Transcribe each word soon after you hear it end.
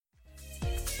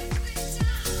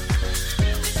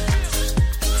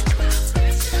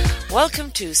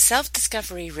Welcome to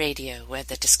Self-Discovery Radio, where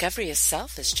the discovery of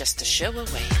self is just a show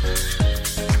away.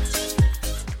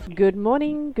 Good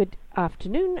morning, good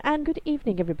afternoon, and good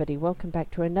evening, everybody. Welcome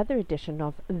back to another edition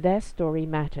of Their Story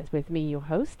Matters with me, your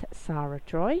host, Sarah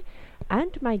Troy,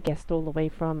 and my guest all the way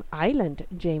from Ireland,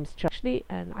 James Churchley,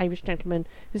 an Irish gentleman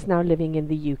who's now living in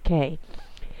the UK.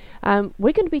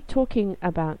 We're going to be talking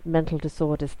about mental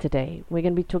disorders today. We're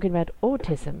going to be talking about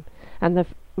autism and the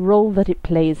role that it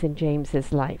plays in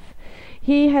James's life.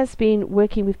 He has been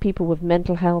working with people with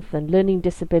mental health and learning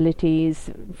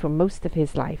disabilities for most of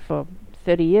his life, for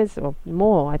 30 years or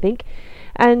more, I think,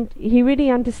 and he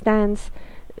really understands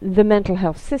the mental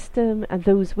health system and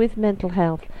those with mental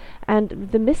health and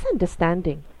the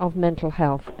misunderstanding of mental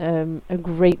health, a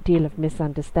great deal of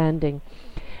misunderstanding.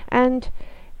 And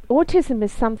autism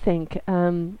is something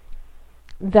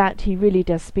that he really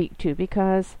does speak to,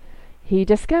 because he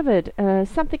discovered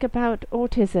something about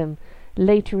autism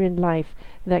later in life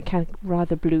that kind of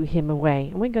rather blew him away,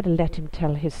 and we're going to let him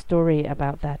tell his story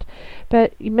about that.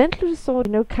 But mental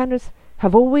disorder, kind of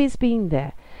have always been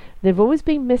there. They've always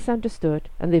been misunderstood,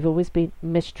 and they've always been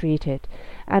mistreated.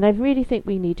 And I really think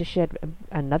we need to shed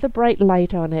another bright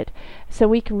light on it, so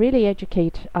we can really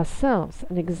educate ourselves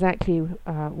on exactly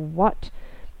what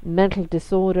mental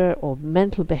disorder or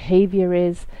mental behavior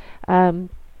is,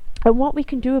 and what we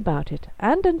can do about it,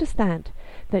 and understand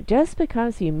that just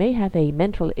because you may have a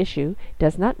mental issue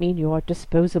does not mean you are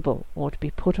disposable or to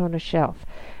be put on a shelf.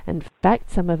 In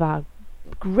fact, some of our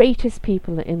greatest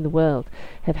people in the world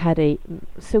have had a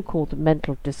so-called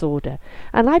mental disorder,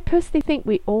 and I personally think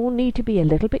we all need to be a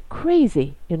little bit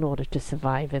crazy in order to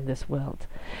survive in this world.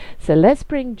 So let's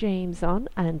bring James on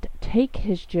and take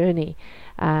his journey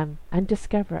and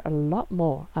discover a lot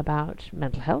more about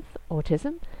mental health,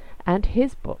 autism, and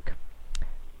his book.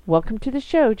 Welcome to the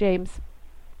show, James.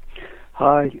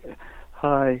 Hi,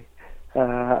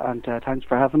 and thanks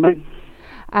for having me.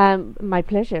 My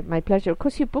pleasure. Of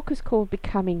course, your book is called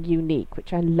Becoming Unique,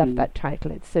 which I love that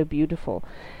title. It's so beautiful.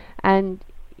 And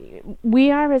we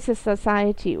are, as a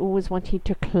society, always wanting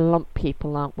to clump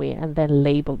people, aren't we? And then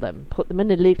label them, put them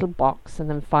in a little box and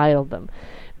then file them.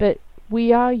 But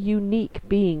we are unique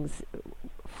beings,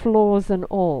 flaws and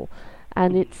all.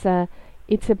 And it's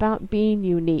about being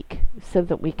unique so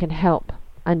that we can help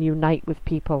and unite with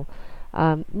people,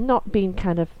 not being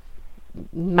kind of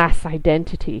mass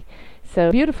identity. So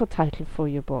beautiful title for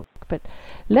your book. But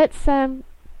let's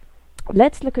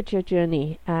look at your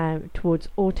journey towards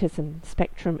autism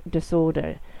spectrum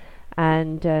disorder,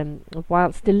 and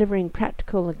whilst delivering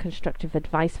practical and constructive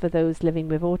advice for those living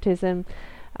with autism,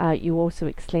 you also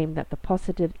exclaim that the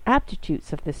positive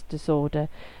attributes of this disorder,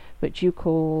 which you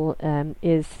call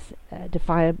is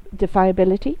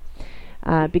defiability.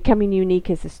 Becoming unique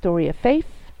is a story of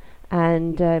faith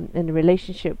and in a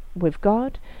relationship with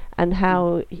God, and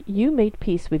how you made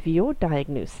peace with your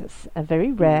diagnosis, a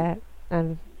very rare,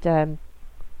 and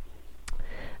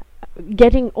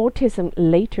getting autism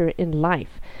later in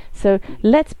life. So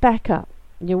let's back up.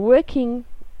 You're working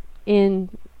in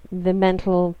the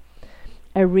mental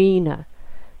arena,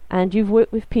 and you've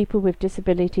worked with people with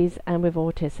disabilities and with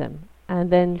autism, and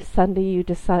then suddenly you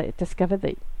discover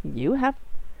that you have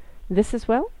this as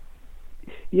well?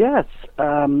 Yes.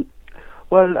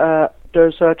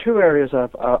 There's two areas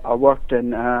I worked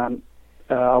in. I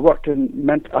worked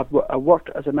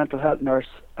as a mental health nurse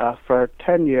for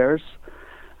 10 years,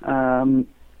 and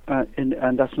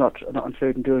that's not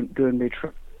including doing my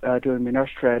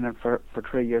nurse training for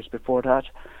 3 years before that.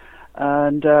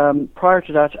 And prior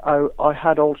to that, I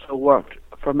had also worked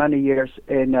for many years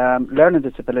in learning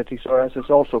disabilities, or as it's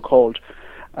also called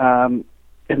in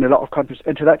a lot of countries,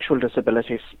 intellectual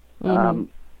disabilities. Mm-hmm.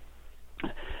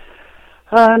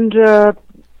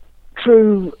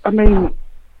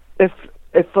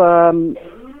 If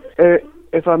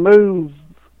I move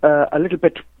a little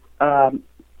bit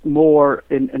more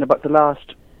in about the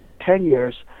last 10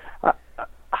 years,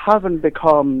 having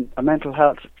become a mental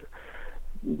health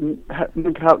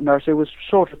nurse, it was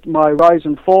sort of my rise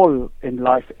and fall in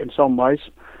life in some ways.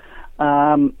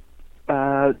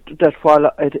 That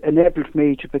while it enabled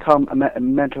me to become a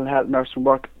mental health nurse and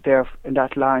work there in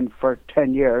that line for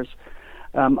 10 years,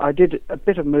 I did a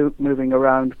bit of moving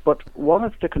around, but one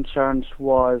of the concerns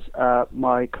was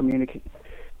my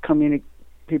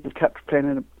people kept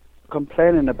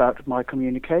complaining about my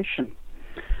communication.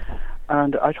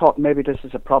 And I thought maybe this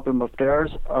is a problem of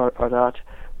theirs or that,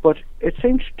 but it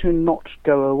seemed to not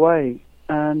go away.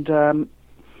 And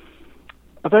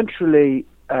eventually,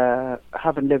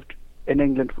 having lived in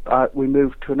England, we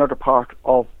moved to another part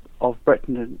of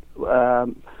Britain,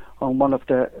 on one of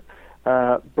the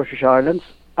British Islands,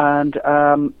 And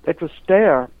it was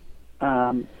there,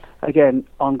 again,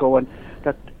 ongoing,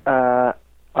 that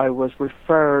I was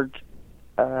referred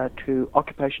to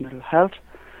occupational health,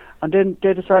 and then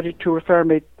they decided to refer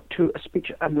me to a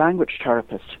speech and language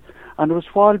therapist. And it was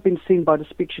while being seen by the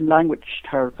speech and language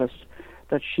therapist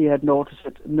that she had noticed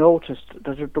that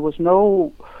there was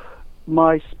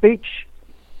my speech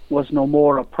was no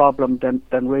more a problem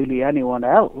than really anyone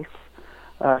else.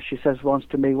 She says once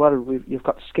to me, well, you've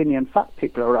got skinny and fat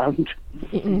people around.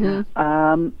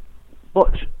 Mm-hmm.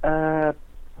 But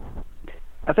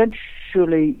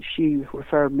eventually she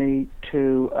referred me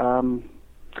to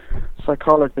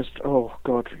psychologist. Oh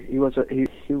God, he wasn't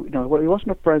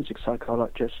a forensic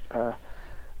psychologist.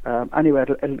 Anyway,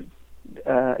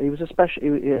 he was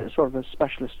sort of a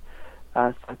specialist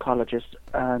psychologist,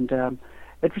 and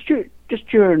it was just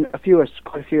during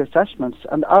quite a few assessments,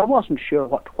 and I wasn't sure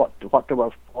what they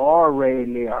were for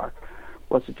really, or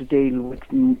was it to deal with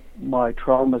my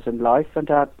traumas in life, and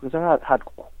because I had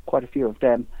quite a few of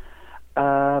them,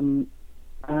 and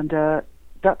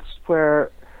that's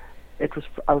where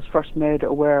I was first made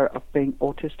aware of being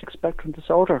autistic spectrum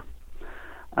disorder,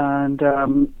 and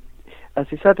as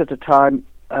he said at the time,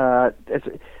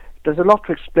 there's a lot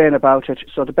to explain about it.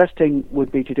 So the best thing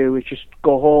would be to do is just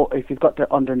go home if you've got the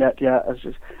undernet.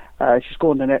 Just go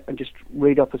on the net and just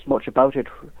read up as much about it,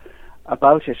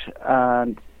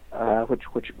 and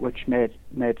which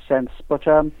made sense. But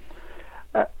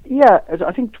I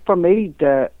think for me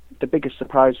the biggest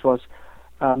surprise was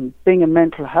being a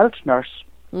mental health nurse.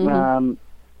 Mm-hmm.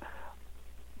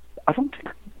 I don't think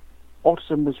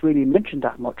autism was really mentioned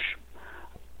that much.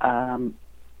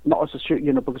 Not as a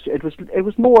student, because it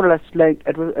was more or less like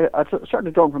I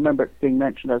certainly don't remember it being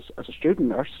mentioned as a student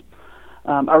nurse.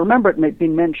 I remember it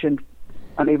being mentioned,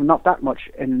 and even not that much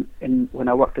in when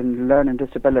I worked in learning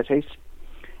disabilities,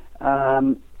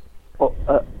 although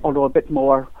a bit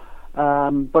more.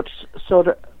 But so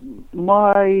that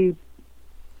my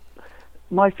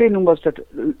feeling was that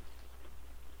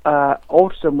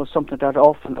autism was something that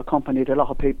often accompanied a lot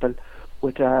of people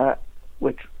with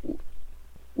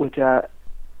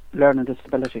learning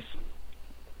disabilities.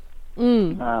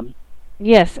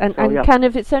 Yes, and yeah. kind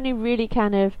of it's only really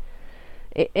kind of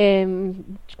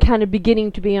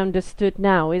beginning to be understood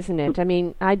now, isn't it? I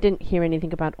mean, I didn't hear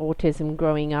anything about autism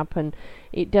growing up, and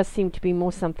it does seem to be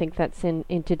more something that's in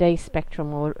today's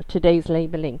spectrum or today's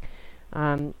labelling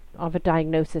of a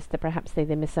diagnosis that perhaps they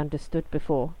misunderstood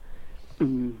before.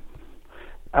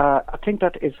 I think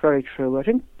that is very true. I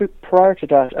think prior to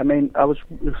that, I mean, it was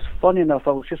funny enough,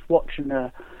 I was just watching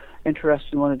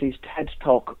interested in one of these TED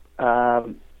Talk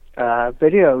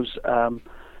videos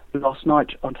last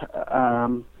night on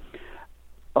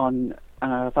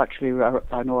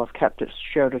I know I've kept it,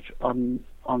 shared it on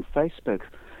Facebook,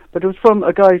 but it was from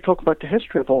a guy talking about the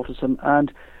history of autism,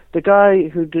 and the guy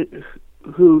who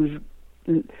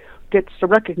gets the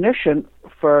recognition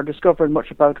for discovering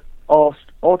much about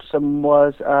autism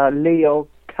was Leo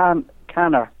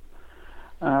Kanner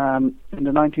in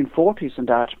the 1940s and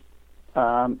that.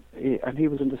 And he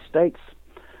was in the States.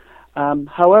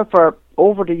 However,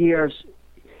 over the years,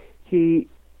 there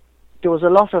was a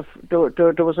lot of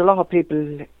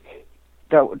people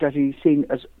that he seen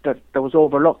as that was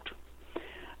overlooked.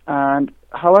 And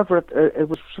however, it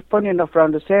was funny enough,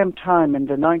 around the same time in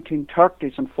the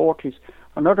 1930s and 40s,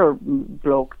 another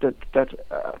bloke that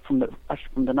from the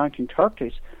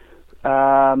 1930s,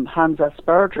 Hans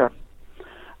Asperger.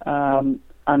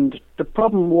 And the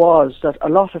problem was that a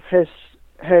lot of his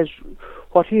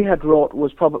what he had wrote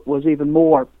was even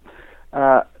more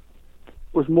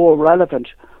relevant,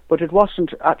 but it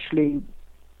wasn't actually.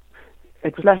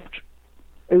 It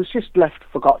was just left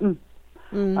forgotten,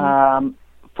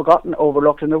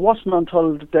 overlooked, and it wasn't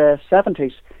until the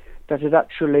 70s that it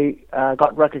actually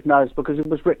got recognised, because it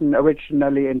was written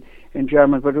originally in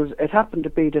German, but it happened to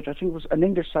be that I think it was an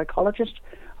English psychologist,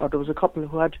 or there was a couple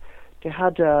who had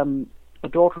a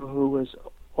daughter who was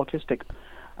autistic,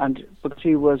 and because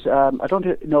he was I don't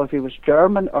know if he was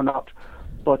German or not,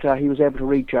 but he was able to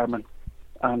read German,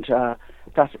 and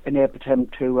that enabled him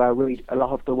to read a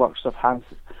lot of the works of Hans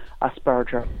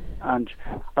Asperger, and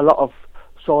a lot of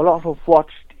what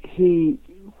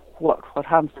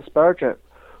Hans Asperger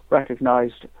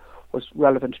recognised was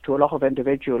relevant to a lot of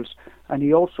individuals, and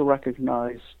he also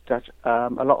recognised that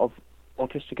a lot of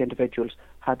autistic individuals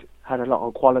had a lot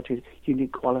of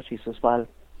unique qualities as well.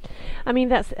 I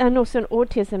mean, and also in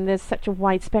autism, there's such a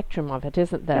wide spectrum of it,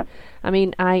 isn't there? Yeah. I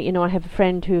mean, I have a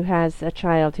friend who has a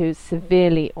child who's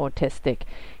severely autistic.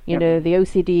 You know, the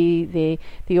OCD, the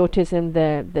autism,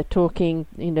 the talking,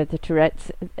 the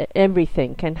Tourette's,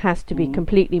 everything has to be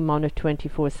completely monitored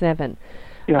 24/7.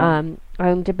 Yeah.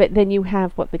 But then you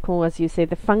have what they call, as you say,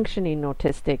 the functioning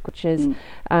autistic, which is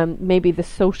maybe the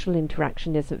social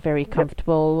interaction isn't very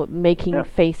comfortable, making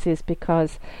faces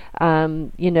because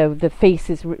the face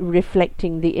is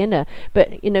reflecting the inner.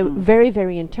 But very,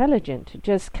 very intelligent,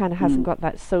 just kind of hasn't got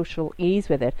that social ease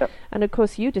with it. And of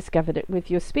course, you discovered it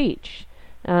with your speech,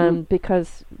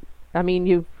 because I mean,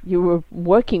 you were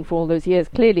working for all those years.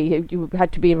 Clearly, you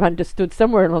had to be understood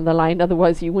somewhere along the line.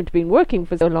 Otherwise, you wouldn't have been working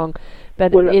for so long.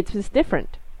 But it was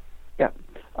different. Yeah,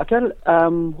 I tell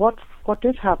what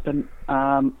did happen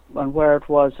and where it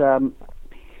was.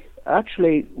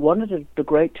 Actually, one of the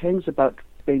great things about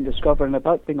being discovered and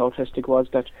about being autistic was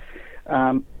that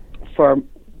I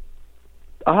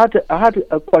had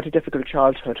quite a difficult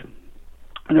childhood,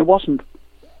 and it wasn't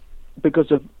because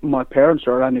of my parents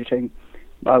or anything.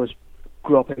 I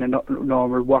grew up in a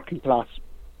normal working class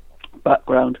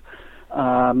background,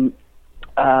 but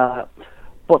I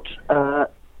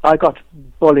got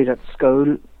bullied at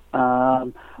school.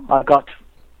 I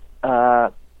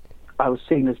was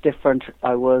seen as different.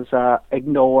 I was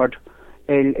ignored.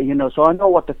 So I know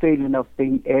what the feeling of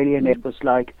being alienated was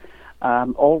like.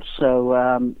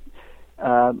 Also,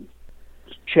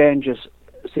 changes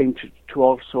seemed to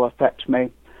also affect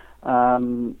me.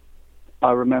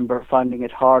 I remember finding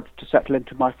it hard to settle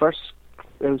into my first.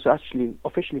 It was actually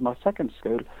officially my second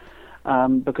school,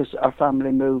 because our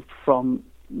family moved from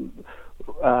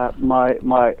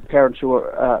my parents who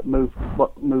were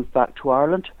moved back to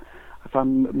Ireland. Our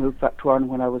family moved back to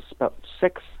Ireland when I was about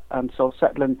 6, and so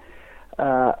settling,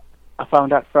 I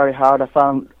found that very hard.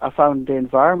 I found the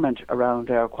environment around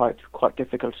there quite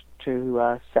difficult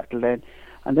to settle in,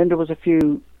 and then there was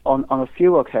on a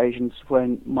few occasions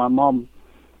when my mum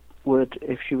would,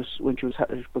 she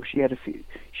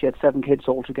had 7 kids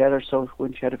altogether, so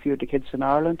when she had a few of the kids in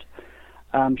Ireland,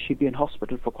 she'd be in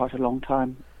hospital for quite a long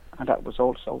time, and that was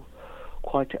also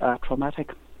quite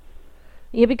traumatic.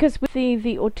 Yeah, because with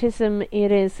the autism,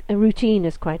 it is a routine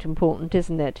is quite important,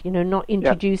 isn't it? Not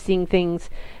introducing things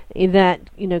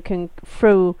that can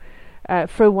throw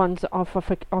one's off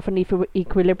an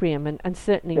equilibrium, and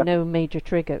certainly no major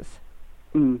triggers.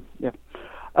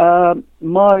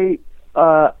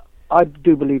 I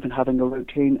do believe in having a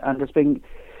routine, and there's been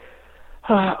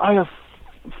I have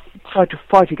tried to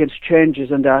fight against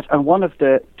changes in that. And one of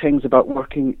the things about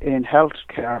working in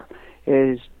healthcare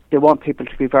is they want people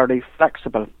to be very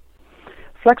flexible.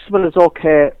 Flexible is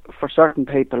okay for certain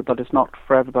people, but it's not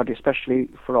for everybody, especially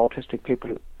for autistic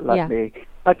people like me.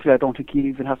 Actually, I don't think you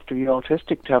even have to be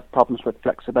autistic to have problems with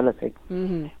flexibility.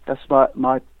 Mm-hmm. That's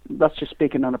just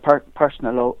speaking on a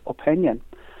personal opinion.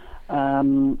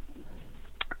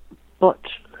 But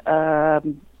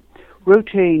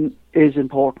routine is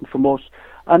important for most,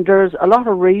 and there's a lot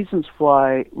of reasons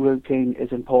why routine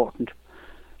is important.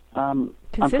 And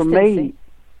for me,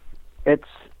 it's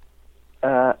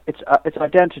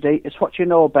identity. It's what you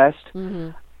know best,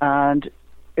 and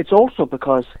it's also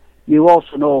because you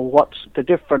also know what's the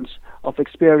difference of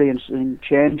experiencing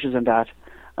changes and that,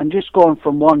 and just going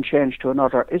from one change to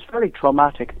another is very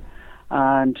traumatic,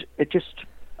 and it just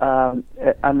and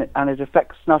it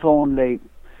affects not only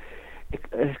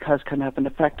it can have an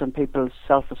effect on people's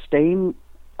self-esteem,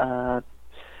 and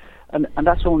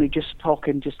that's only just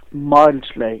talking just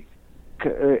mildly.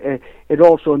 It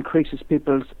also increases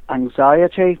people's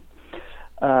anxiety,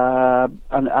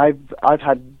 and I've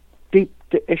had deep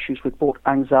issues with both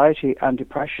anxiety and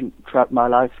depression throughout my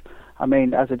life. I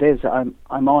mean, as it is, I'm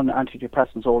on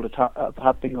antidepressants all the time.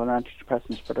 I've been on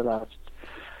antidepressants for the last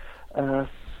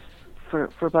for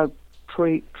about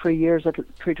 3 years,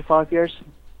 3 to 5 years,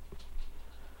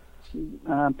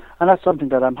 and that's something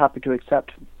that I'm happy to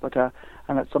accept. But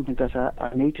and that's something that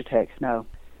I need to take now.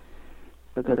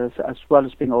 Because as well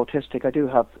as being autistic, I do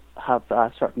have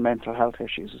certain mental health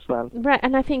issues as well. Right,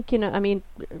 and I think, I mean,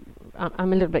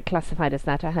 I'm a little bit classified as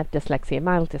that. I have dyslexia,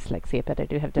 mild dyslexia, but I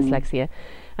do have dyslexia.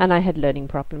 And I had learning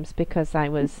problems because I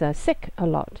was sick a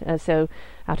lot. So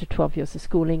out of 12 years of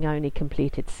schooling, I only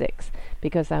completed 6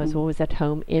 because I was always at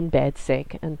home in bed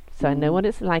sick. And so I know what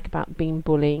it's like about being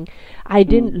bullying. I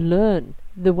didn't learn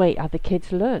the way other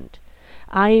kids learned.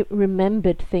 I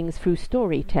remembered things through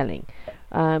storytelling.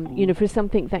 For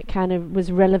something that kind of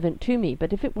was relevant to me.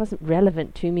 But if it wasn't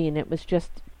relevant to me and it was just,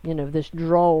 this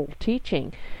droll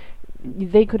teaching,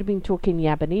 they could have been talking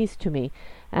Japanese to me.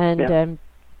 And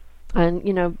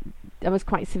I was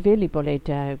quite severely bullied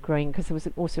growing because I was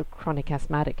also chronic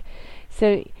asthmatic.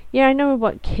 So, I know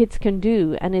what kids can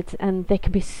do, and they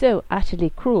can be so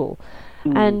utterly cruel.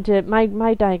 And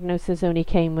my diagnosis only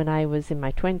came when I was in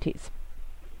my 20s.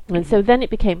 And so then it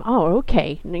became, oh,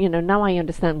 okay, now I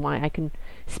understand why I can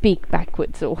speak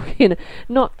backwards, or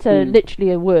not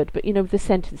literally a word, but the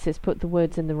sentences put the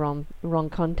words in the wrong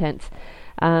contents,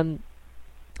 and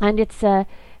it's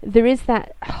there is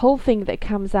that whole thing that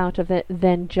comes out of it,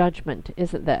 then judgment,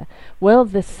 isn't there? Well,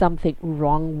 there's something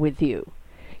wrong with you.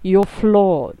 You're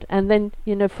flawed, and then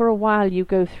for a while you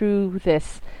go through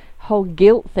this whole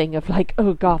guilt thing of like,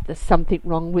 oh God, there's something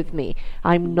wrong with me.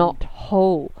 I'm not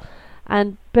whole.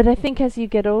 But I think as you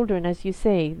get older, and as you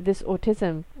say, this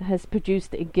autism has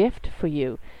produced a gift for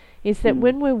you, is that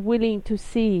when we're willing to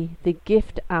see the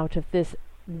gift out of this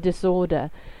disorder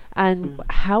and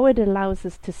how it allows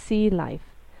us to see life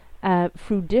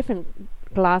through different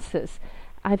glasses,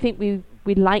 I think we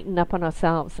lighten up on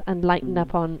ourselves and lighten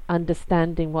up on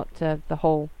understanding what the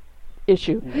whole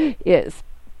issue is.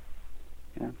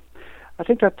 Yeah, I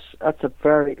think that's a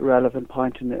very relevant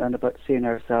point and about seeing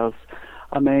ourselves.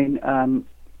 I mean, I'm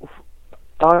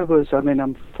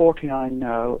 49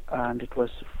 now, and it was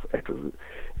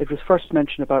first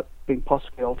mentioned about being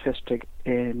possibly autistic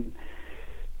in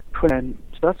 2010.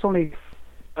 So that's only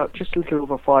just a little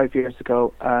over 5 years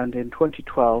ago. And in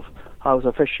 2012, I was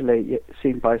officially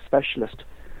seen by a specialist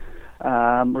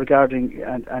regarding,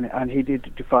 and he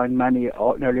did define nearly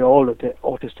all of the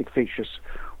autistic features,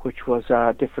 which was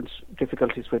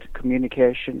difficulties with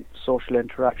communication, social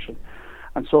interaction,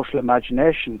 and social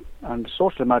imagination. And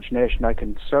social imagination, I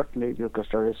can certainly, because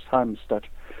there is times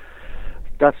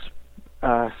that's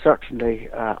certainly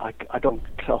I don't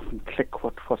often click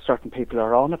what certain people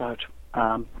are on about.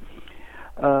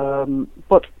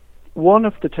 But one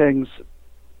of the things,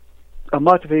 I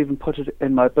might have even put it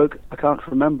in my book, I can't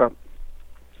remember,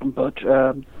 but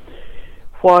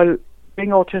while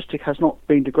being autistic has not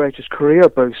been the greatest career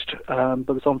boost,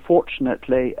 because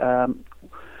unfortunately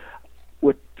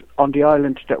on the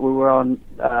island that we were on,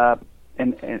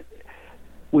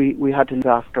 we had to leave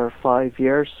after 5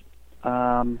 years,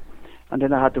 and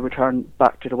then I had to return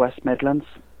back to the West Midlands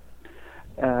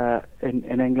in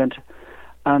England,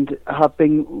 and have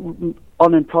been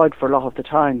unemployed for a lot of the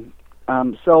time.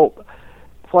 So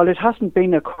while it hasn't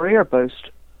been a career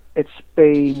boost, it's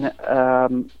been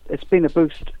a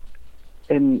boost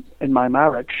in my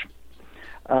marriage.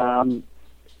 In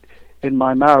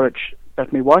my marriage,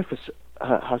 that my wife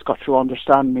has got to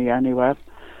understand me anyway,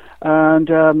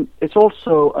 and it's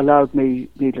also allowed me,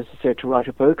 needless to say, to write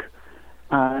a book,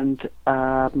 and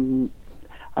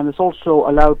it's also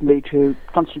allowed me to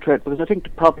concentrate, because I think the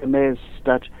problem is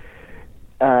that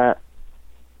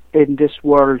in this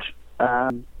world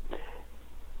there's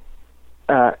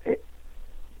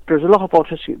a lot of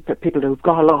autistic people who've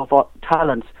got a lot of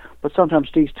talents, but sometimes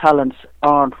these talents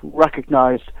aren't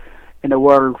recognised in a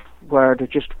world where they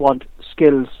just want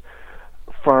skills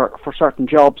for certain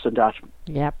jobs and that.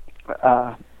 Yep.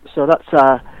 So that's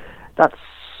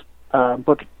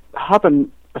but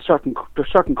having there's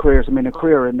certain careers. I mean, a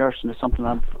career in nursing is something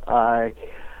I'm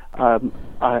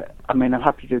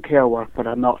happy to do care work, but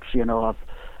I'm not.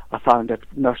 I found that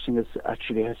nursing has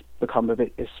become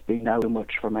it's been now too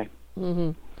much for me.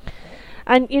 Mm-hmm.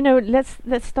 And let's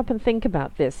stop and think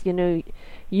about this.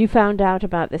 You found out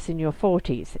about this in your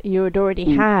 40s. You had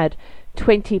already had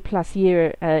 20 plus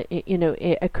year,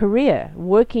 a career,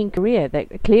 working career,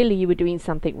 that clearly you were doing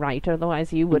something right,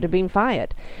 otherwise you would have been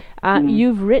fired.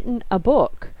 You've written a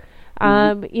book,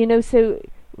 so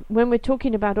when we're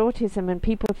talking about autism and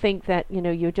people think that,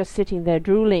 you're just sitting there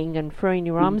drooling and throwing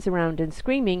your arms around and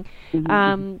screaming,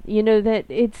 that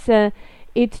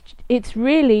it's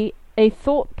really a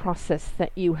thought process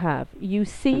that you have. You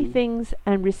see things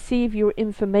and receive your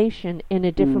information in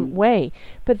a different way,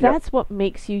 but that's what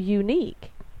makes you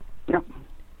unique. Yeah.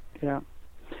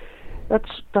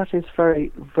 That is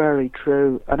very, very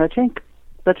true. And I think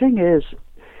the thing is,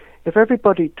 if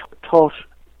everybody taught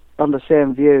on the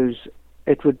same views,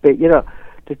 it would be,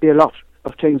 there'd be a lot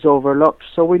of things overlooked.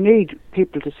 So we need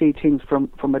people to see things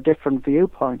from a different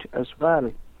viewpoint as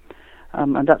well.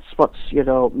 And that's what's,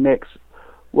 makes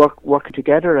working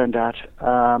together and that.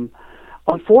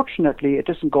 Unfortunately, it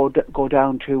doesn't go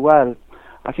down too well.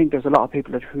 I think there's a lot of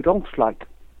people who don't like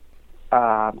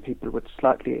people with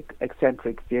slightly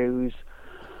eccentric views,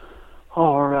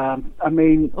 or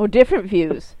different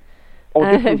views.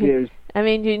 Views. I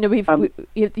mean,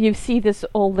 you see this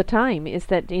all the time. Is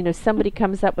that somebody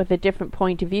comes up with a different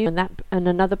point of view, and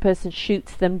another person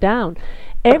shoots them down.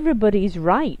 Everybody's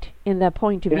right in their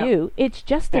point of view. It's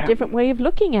just a different way of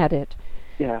looking at it.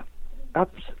 Yeah,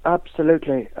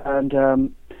 absolutely. And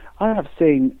I've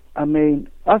seen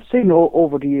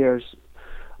over the years,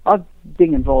 I've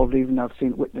been involved, I've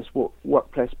seen witness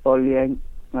workplace bullying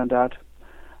and that.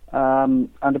 And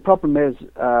the problem is,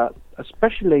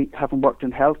 especially having worked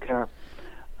in healthcare,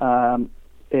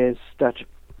 is that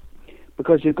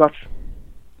because you've got,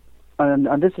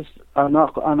 and this is, I'm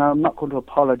not going to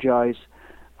apologise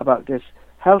about this.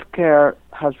 Healthcare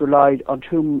has relied on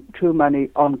too many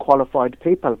unqualified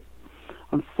people.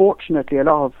 Unfortunately, a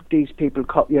lot of these people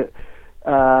because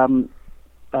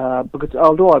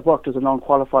although I've worked as an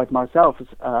unqualified myself,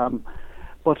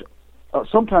 but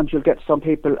sometimes you'll get some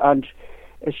people, and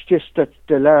it's just that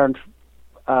they learned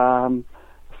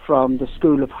from the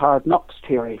school of hard knocks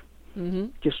theory. Mm-hmm.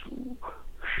 Just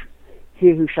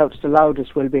he who shouts the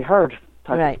loudest will be heard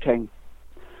type of thing.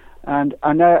 And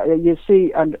you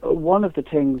see, and one of the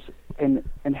things in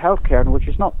healthcare, which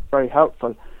is not very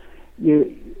helpful,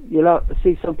 you'll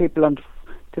see some people, and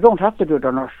they don't have to do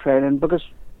their nurse training because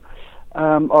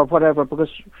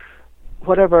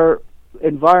whatever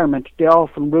environment, they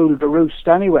often rule the roost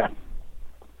anyway.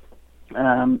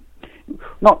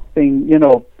 Not being,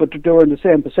 but they're in the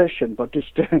same position, but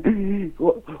just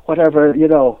whatever,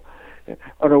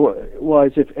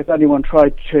 Otherwise, if anyone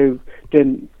tried to,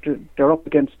 then they're up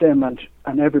against them, and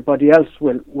everybody else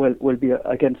will be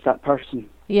against that person.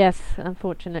 Yes,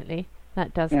 unfortunately,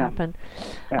 that does happen.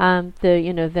 Yeah.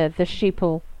 The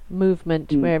sheeple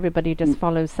movement where everybody just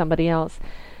follows somebody else.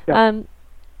 Yeah.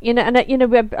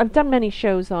 I've done many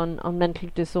shows on mental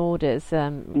disorders.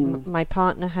 My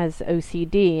partner has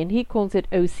OCD, and he calls it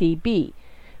OCB,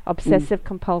 obsessive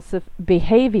compulsive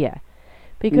behavior,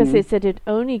 because it's that it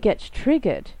only gets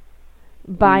triggered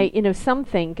by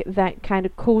something that kind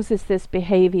of causes this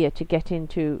behavior to get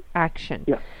into action.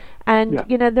 Yeah. And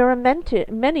there are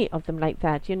many of them like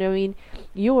that.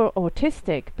 You're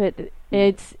autistic, but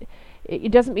it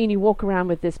doesn't mean you walk around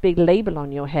with this big label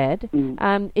on your head.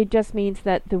 It just means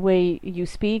that the way you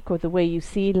speak or the way you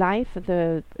see life,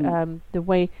 the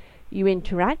way you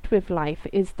interact with life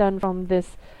is done from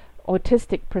this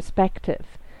autistic perspective.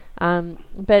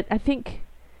 But I think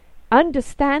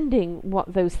understanding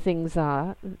what those things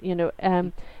are,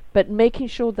 but making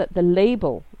sure that the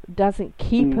label doesn't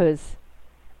keep us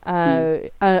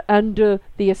under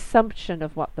the assumption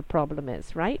of what the problem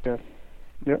is, right?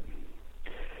 Yeah.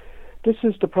 This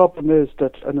is the problem, is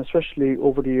that, and especially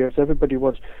over the years, everybody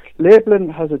wants, labeling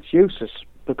has its uses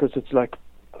because it's like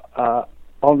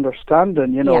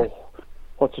understanding,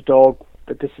 what's a dog,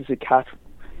 that this is a cat,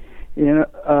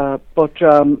 but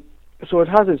so it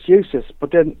has its uses,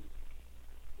 but then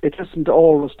it doesn't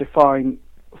always define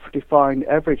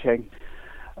everything.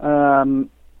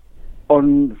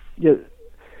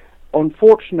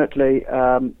 Unfortunately,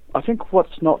 I think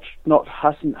what's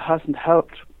hasn't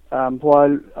helped.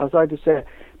 While, as I just say,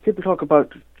 people talk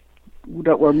about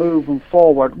that we're moving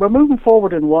forward. We're moving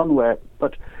forward in one way,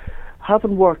 but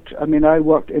having worked, I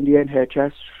worked in the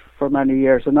NHS for many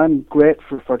years, and I'm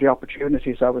grateful for the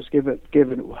opportunities I was given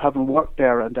having worked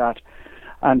there and that.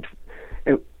 And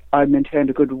I maintained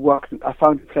a good work. I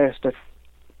found a place that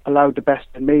allowed the best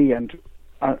in me, and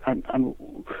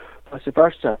vice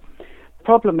versa. The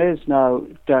problem is now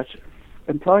that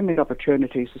employment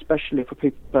opportunities, especially for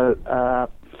people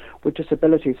with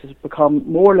disabilities, has become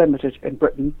more limited in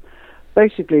Britain,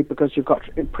 basically because you've got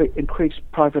increased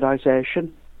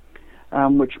privatisation,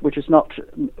 which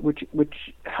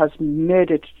has made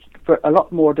it a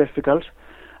lot more difficult.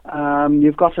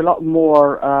 You've got a lot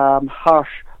more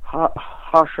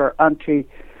harsher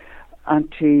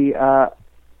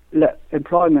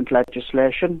anti-employment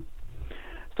legislation.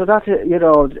 So that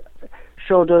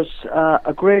showed us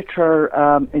a greater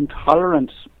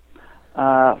intolerance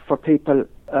for people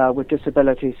with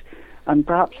disabilities, and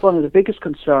perhaps one of the biggest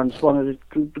concerns, one of the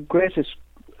greatest,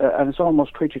 and it's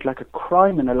almost treated like a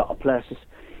crime in a lot of places,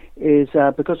 is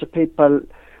because of people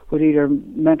with either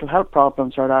mental health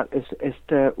problems or that, is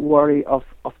the worry of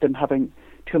them having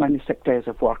too many sick days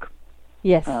of work.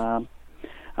 Yes. And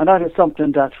that is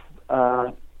something that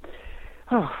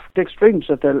the extremes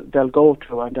that they'll go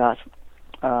to, and that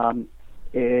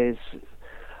is,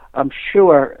 I'm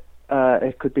sure,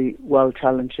 it could be well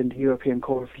challenged in the European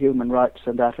Court of Human Rights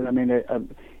and that, and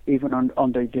even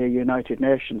under the United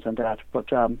Nations and that. But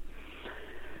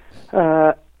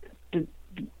there'll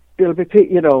be,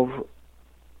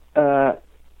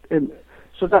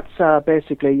 so that's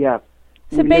basically,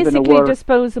 So basically,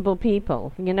 disposable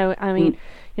people.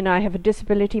 I have a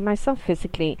disability myself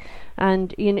physically,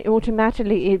 and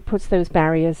automatically it puts those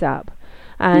barriers up.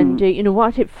 And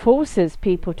what it forces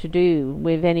people to do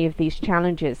with any of these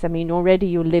challenges, already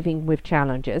you're living with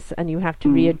challenges and you have to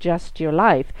readjust your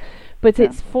life, but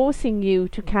it's forcing you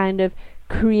to kind of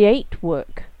create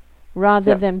work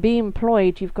rather than be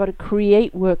employed. You've got to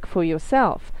create work for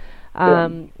yourself.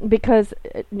 because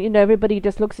everybody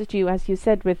just looks at you, as you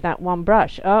said, with that one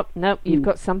brush. Oh no, you've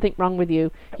got something wrong with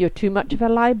you. You're too much of a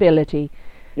liability.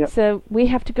 Yep. So we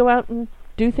have to go out and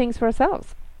do things for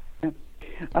ourselves. Yeah.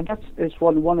 And that is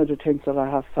one of the things that I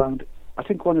have found. I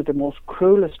think one of the most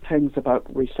cruelest things about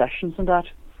recessions and that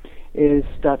is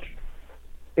that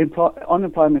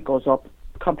unemployment goes up,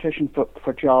 competition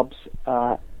for jobs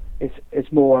is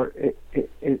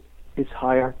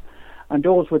higher, and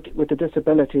those with the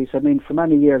disabilities. I mean, for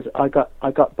many years I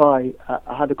got by.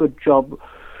 I had a good job.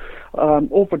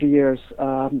 Over the years,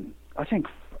 I think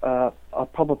I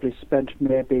probably spent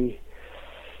maybe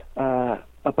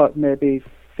about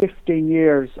 15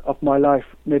 years of my life,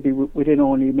 maybe within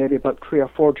only maybe about 3 or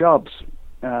 4 jobs.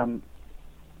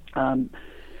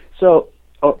 So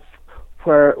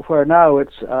where now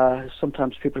it's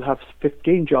sometimes people have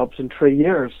 15 jobs in 3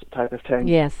 years type of thing.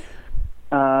 Yes.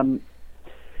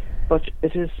 But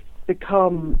it has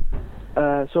become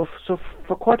so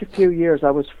for quite a few years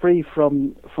I was free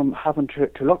from having to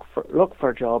look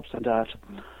for jobs and that.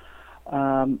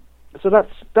 So that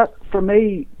for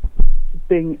me,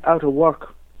 being out of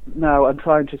work now and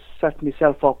trying to set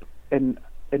myself up in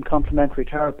complementary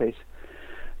therapies,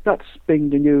 that's being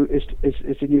the new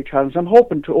challenge. I'm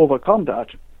hoping to overcome that.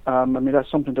 I mean, that's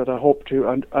something that I hope to,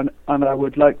 and I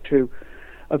would like to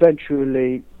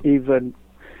eventually even.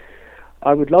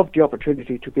 I would love the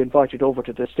opportunity to be invited over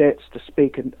to the States to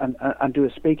speak and do a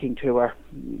speaking tour,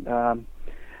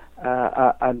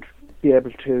 and be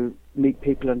able to meet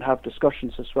people and have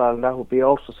discussions as well. And that would be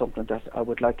also something that I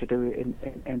would like to do in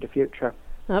the future.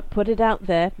 Put it out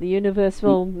there. The universe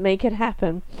will make it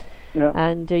happen. Yeah.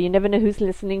 And you never know who's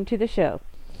listening to the show.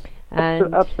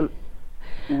 And absolutely.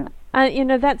 Yeah.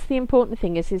 That's the important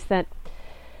thing is that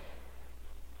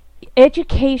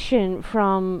education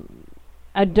from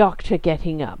a doctor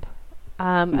getting up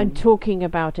and talking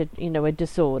about it, a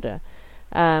disorder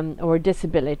or a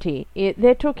disability.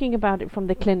 They're talking about it from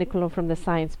the clinical or from the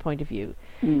science point of view.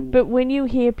 But when you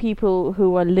hear people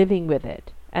who are living with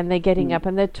it and they're getting up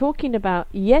and they're talking about,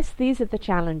 yes, these are the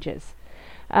challenges,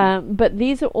 but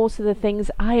these are also the things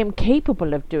I am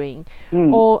capable of doing,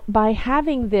 or by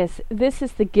having this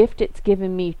is the gift it's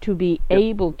given me to be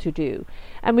able to do.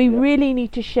 And we really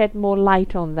need to shed more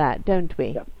light on that, don't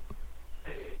we? Yeah.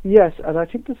 Yes, and I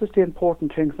think this is the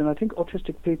important things, and I think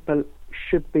autistic people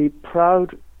should be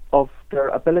proud of their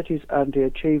abilities and the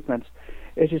achievements.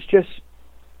 It is just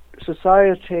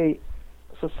society,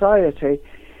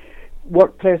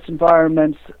 workplace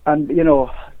environments, and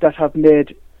that have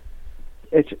made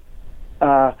it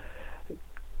a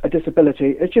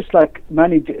disability. It's just like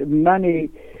many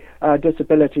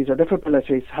disabilities or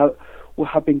disabilities have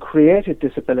been created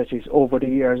disabilities over the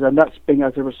years, and that's been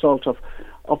as a result of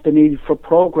the need for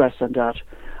progress and that.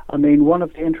 I mean, one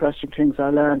of the interesting things I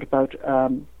learned about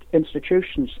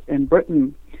institutions in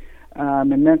Britain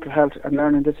in mental health and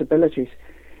learning disabilities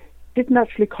didn't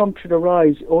actually come to the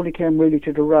rise, only came really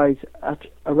to the rise at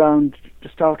around the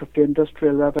start of the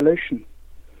Industrial Revolution,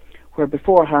 where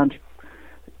beforehand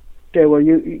they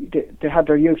had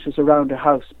their uses around the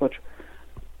house, but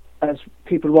as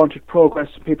people wanted progress,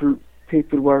 people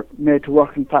were made to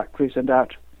work in factories and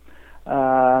that.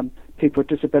 People with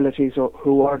disabilities or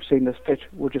who weren't seen as fit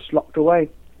were just locked away.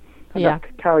 And that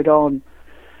carried on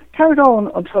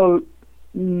until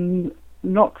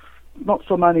not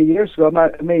so many years ago.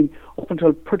 I mean, up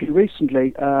until pretty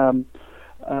recently, cousins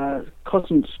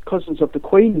of the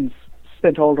Queen's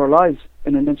spent all their lives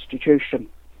in an institution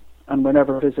and were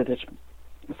never visited.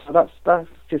 So that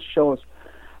just shows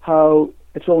how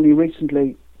it's only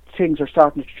recently things are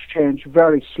starting to change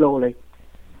very slowly.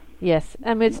 Yes,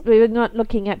 and we're not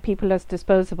looking at people as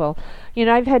disposable.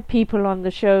 I've had people on the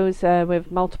shows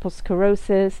with multiple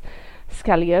sclerosis,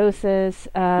 scoliosis,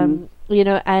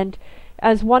 and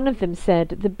as one of them said,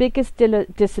 the biggest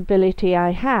disability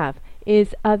I have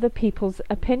is other people's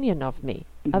opinion of me,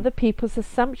 other people's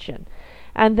assumption.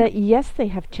 And that, yes, they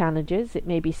have challenges. It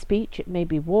may be speech, it may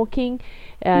be walking,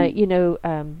 they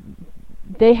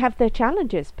have their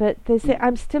challenges, but they say,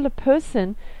 I'm still a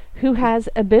person who has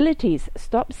abilities.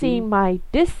 Stop seeing my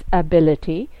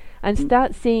disability and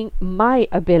start seeing my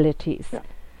abilities. Yeah.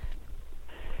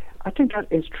 I think that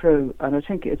is true, and I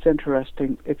think it's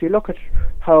interesting. If you look at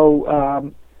how,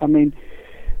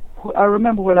 I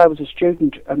remember when I was a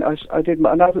student, and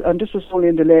and this was only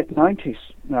in the late 90s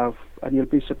now, and you'll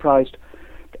be surprised.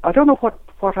 I don't know what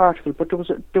article, but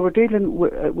they were dealing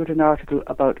with an article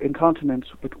about incontinence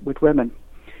with women.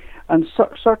 And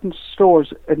certain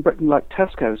stores in Britain, like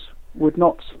Tesco's, would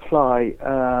not supply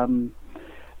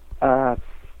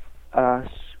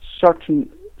certain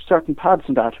pads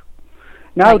and that.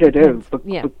 Now they do, but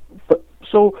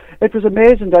So it was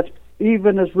amazing that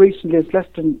even as recently as less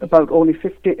than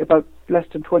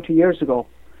 20 years ago,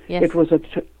 Yes. it was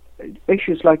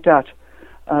issues like that,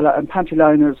 and panty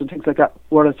liners and things like that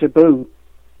were a taboo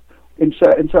in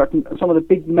some of the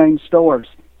big main stores.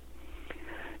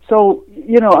 So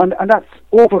and that's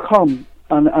overcome,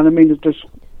 and I mean there's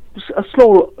a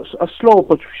slow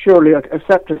but surely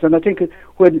acceptance. And I think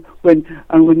when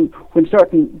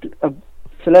certain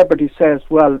celebrity says,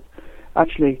 well,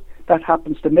 actually that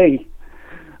happens to me,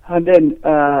 and then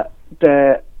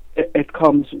it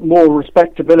comes more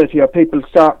respectability, or people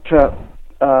start to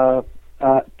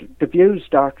the views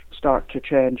start to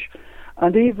change.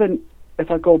 And even if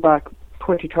I go back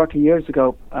 20, 30 years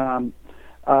ago,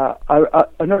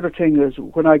 another thing is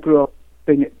when I grew up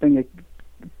being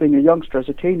a youngster, as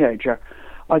a teenager,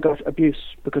 I got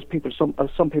abuse because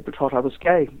some people thought I was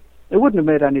gay. It wouldn't have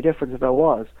made any difference if I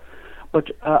was,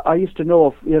 but I used to know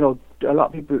of a lot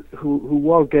of people who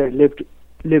were gay lived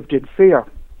in fear,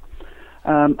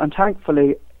 and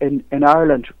thankfully in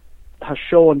Ireland has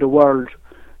shown the world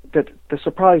that they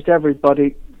surprised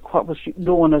everybody. What was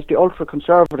known as the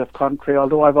ultra-conservative country,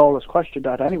 although I've always questioned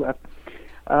that anyway,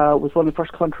 was one of the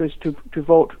first countries to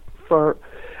vote for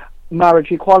marriage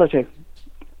equality.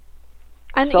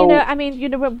 And so,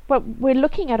 we're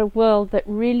looking at a world that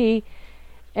really,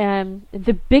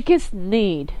 the biggest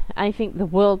need I think the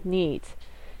world needs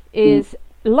is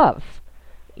love.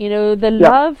 The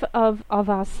love of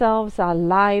ourselves, our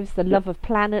lives, the love of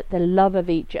planet, the love of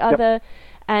each other,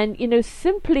 and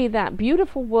simply that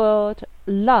beautiful word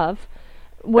love,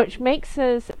 which makes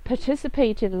us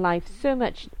participate in life so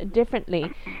much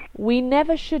differently. We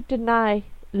never should deny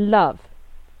love.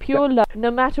 Pure love,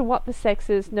 no matter what the sex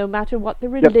is, no matter what the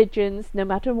religions, no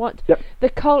matter what the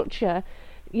culture.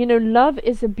 Love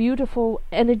is a beautiful,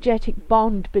 energetic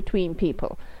bond between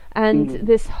people. And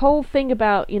this whole thing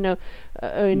about,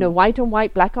 white on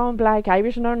white, black on black,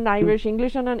 Irish on Irish,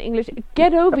 English on English,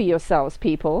 get over yourselves,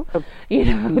 people.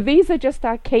 These are just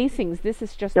our casings. This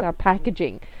is just our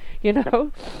packaging,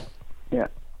 Yeah.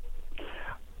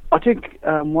 I think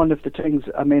one of the things,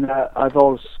 I've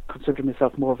always considered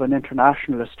myself more of an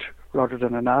internationalist rather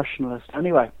than a nationalist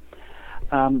anyway.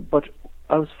 But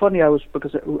I was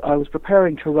because I was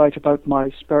preparing to write about my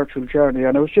spiritual journey,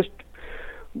 and I was just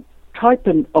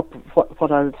typing up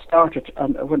what I had started,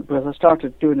 and because I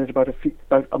started doing it about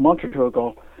a month or two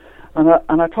ago,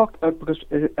 and I talked about, because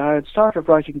I had started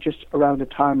writing just around the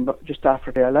time just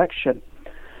after the election,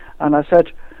 and I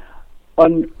said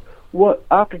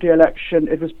after the election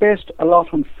it was based a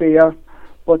lot on fear,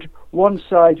 but one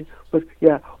side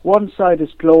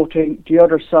is gloating, the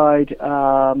other side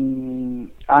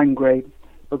angry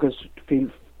because it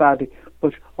feels badly,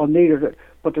 but on neither.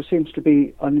 But there seems to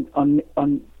be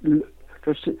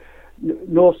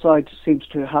no side seems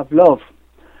to have love,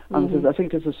 and I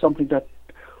think this is something that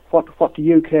what the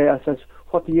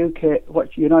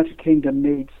United Kingdom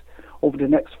needs over the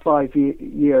next 5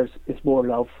 years is more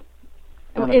love.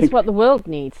 It's what the world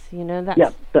needs,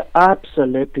 That's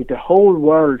absolutely the whole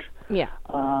world. Yeah.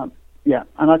 And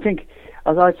I think,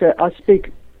 as I say, I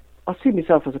see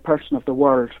myself as a person of the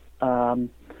world. I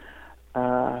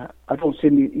don't see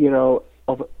me,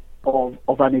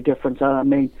 of any difference.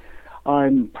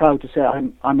 I'm proud to say I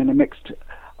am in a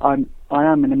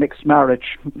mixed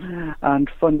marriage, and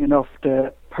funny enough,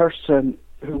 the person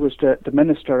who was the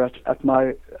minister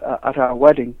at our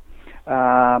wedding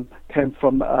came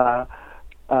from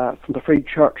the Free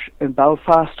Church in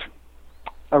Belfast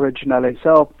originally.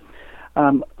 So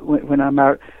when I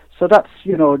married, so that's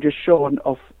just showing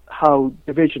of how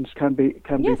divisions can be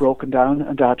broken down,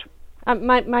 and that.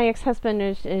 My ex-husband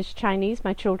is Chinese.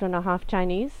 My children are half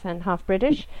Chinese and half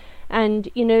British, and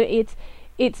it's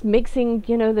mixing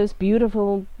those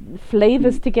beautiful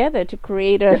flavors together to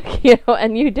create a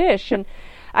new dish. And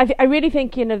I really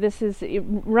think this is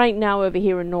right now over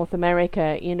here in North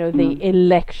America. The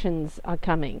elections are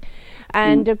coming,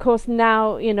 and of course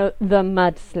now the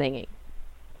mudslinging.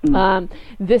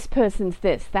 This person's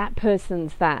this, that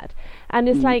person's that, and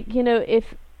it's like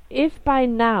if by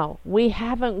now we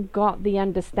haven't got the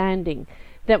understanding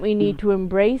that we need to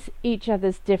embrace each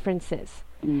other's differences,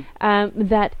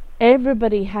 that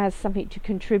everybody has something to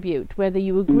contribute, whether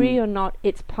you agree or not,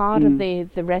 it's part of the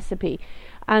recipe,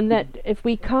 and that if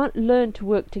we can't learn to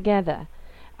work together,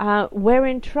 we're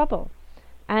in trouble.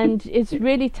 And it's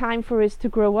really time for us to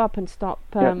grow up and stop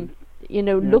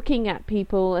looking at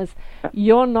people as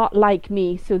you're not like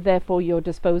me, so therefore you're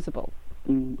disposable.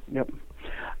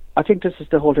 I think this is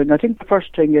the whole thing. I think the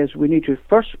first thing is we need to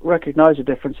first recognise the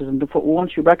differences, and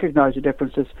once you recognise the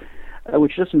differences,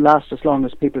 which doesn't last as long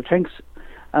as people think.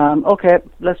 Okay,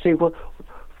 let's see. Well,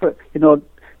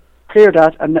 clear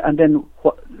that, and then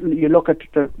what you look at,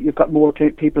 you've got more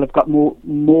people have got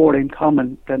more in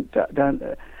common than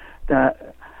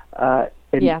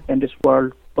in this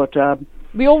world. But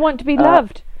we all want to be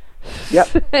loved. Yeah,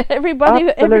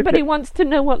 everybody wants to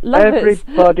know what love is.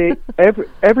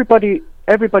 Everybody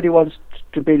wants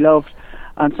to be loved,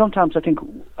 and sometimes I think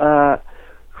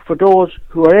for those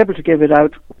who are able to give it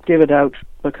out,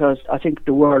 because I think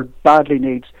the world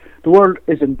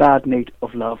is in bad need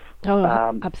of love. Oh,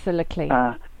 absolutely.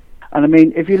 And I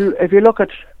mean, if you look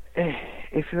at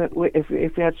if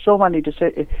we had so many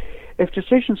if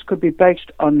decisions could be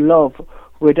based on love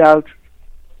without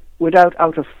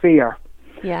out of fear.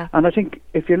 Yeah. And I think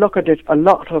if you look at it,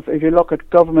 if you look at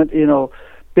government,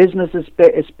 business is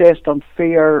based on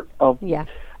fear of. Yeah.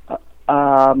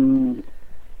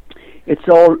 It's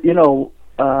all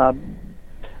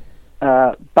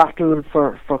battle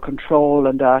for control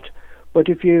and that. But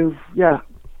if you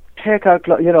take out,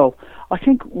 I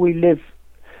think we live.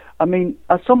 I mean,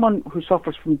 as someone who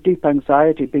suffers from deep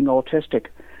anxiety, being autistic,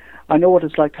 I know what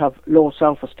it's like to have low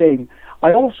self-esteem.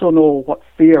 I also know what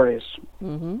fear is.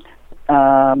 Mm-hmm.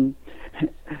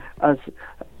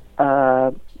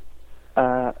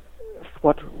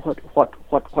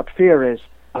 What fear is,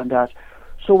 and that.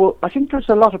 So I think there's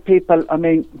a lot of people. I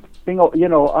mean,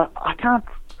 I can't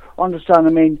understand. I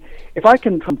mean, if I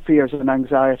can from fears and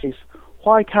anxieties,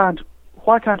 why can't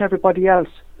everybody else?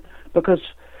 Because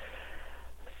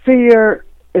fear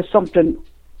is something.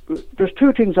 There's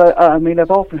two things. I mean,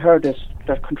 I've often heard this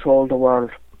that control the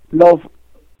world: love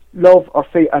or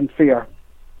fear, and fear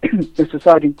is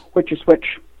deciding which is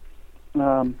which.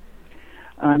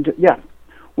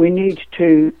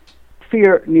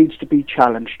 Fear needs to be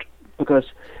challenged, because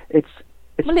it's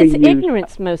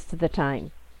ignorance most of the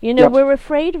time. We're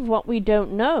afraid of what we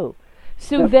don't know.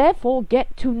 So therefore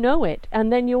get to know it,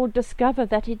 and then you'll discover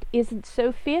that it isn't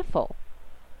so fearful.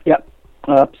 Yeah,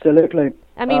 absolutely.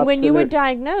 I mean, when you were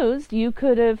diagnosed, you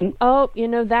could have,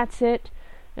 that's it.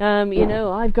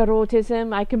 I've got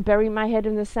autism. I can bury my head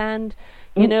in the sand.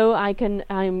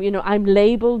 I'm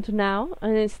labeled now.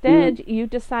 And instead, you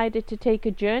decided to take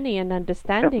a journey in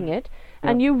understanding it,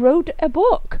 and you wrote a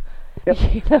book. Yep.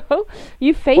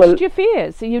 You faced your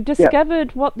fears. So you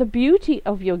discovered what the beauty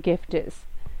of your gift is.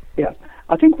 Yeah.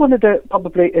 I think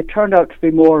it turned out to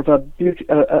be more of a beauty,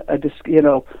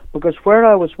 because where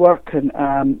I was working,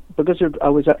 I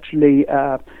was actually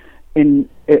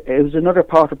it was another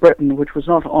part of Britain which was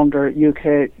not under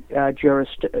UK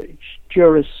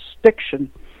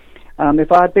jurisdiction.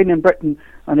 If I had been in Britain,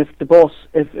 and if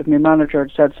my manager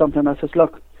had said something, I says,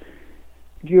 look,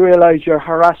 do you realise you're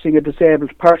harassing a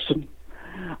disabled person?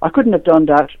 I couldn't have done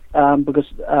that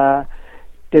because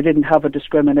they didn't have a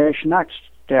discrimination act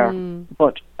there.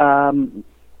 But in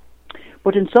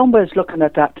some ways, looking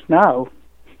at that now,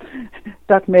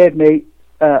 that made me,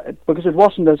 because it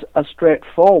wasn't as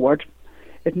straightforward,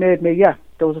 it made me,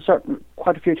 there was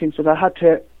quite a few things that I had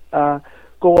to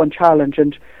go and challenge.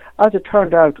 And as it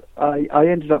turned out, I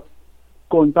ended up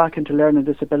going back into learning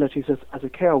disabilities as a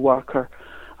care worker.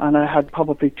 And I had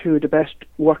probably two of the best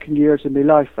working years in my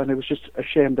life, and it was just a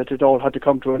shame that it all had to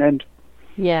come to an end.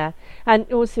 Yeah, and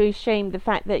also a shame the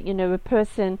fact that, a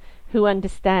person who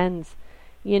understands,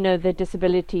 their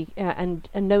disability and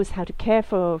knows how to care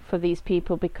for these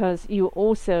people, because you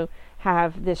also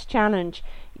have this challenge,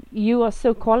 you are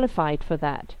so qualified for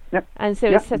that. Yep. And so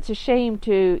it's such a shame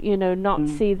to, not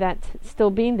see that still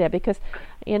being there, because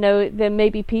there may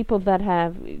be people that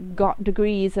have got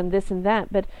degrees and this and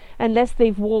that, but unless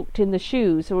they've walked in the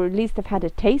shoes, or at least have had a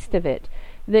taste of it,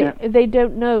 they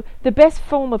don't know. The best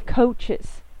form of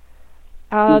coaches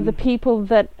are the people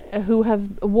who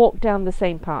have walked down the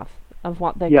same path of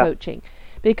what they're coaching,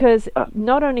 because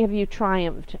not only have you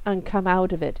triumphed and come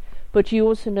out of it, but you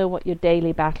also know what your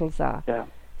daily battles are. Yeah.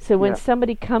 So when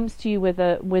somebody comes to you with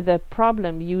a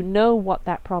problem, you know what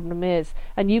that problem is,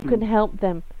 and you can help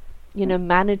them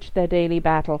manage their daily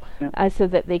battle so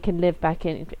that they can live back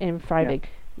in Freyvig.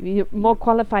 You're more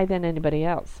qualified than anybody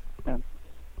else. Yeah.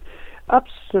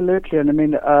 Absolutely, and I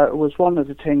mean, it was one of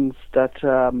the things that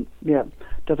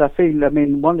that I feel. I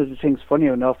mean, one of the things, funny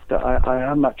enough, that I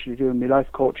am actually doing my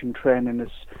life coaching training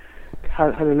is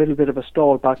had a little bit of a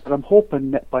stall back, but I'm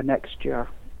hoping that by next year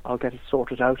I'll get it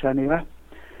sorted out anyway.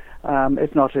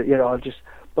 If not, I'll just.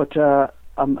 But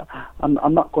I'm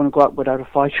not going to go out without a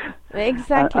fight.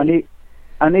 Exactly.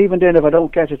 And even then, if I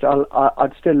don't get it,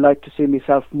 I'd still like to see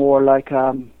myself more like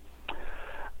a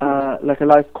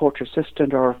life coach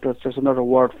assistant, or if there's another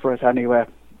word for it anyway.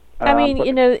 I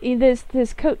mean,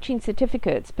 there's coaching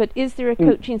certificates, but is there a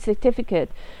coaching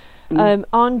certificate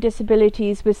on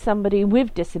disabilities with somebody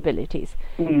with disabilities.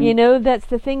 You know, that's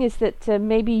the thing, is that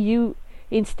maybe you,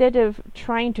 instead of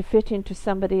trying to fit into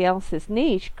somebody else's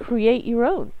niche, create your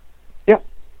own.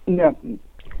 Yeah.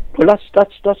 Well,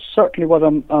 that's certainly what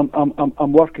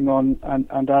I'm working on,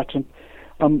 and that, and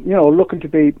you know, looking to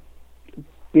be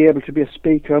able to be a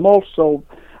speaker. I'm also,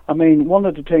 I mean, one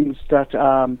of the things that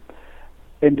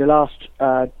in the last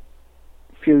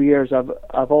few years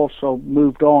I've also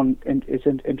moved on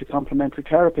into complementary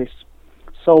therapies.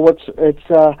 So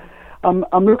I'm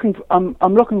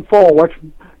looking forward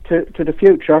to the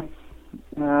future,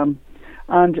 and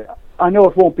I know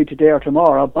it won't be today or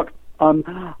tomorrow, but I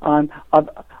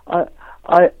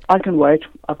can wait.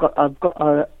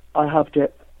 I have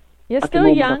to. You're still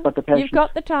young. You've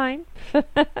got the time.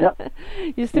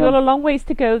 You've still got a long ways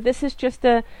to go. This is just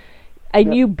a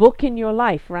new book in your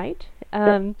life, right?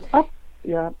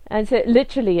 Yeah. And so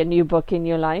literally a new book in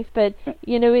your life. But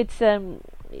you know, it's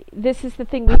this is the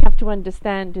thing we have to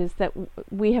understand, is that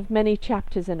we have many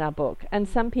chapters in our book, and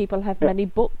some people have many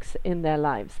books in their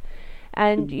lives.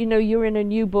 And you know, you're in a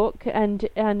new book, and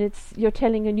you're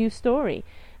telling a new story,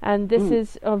 and this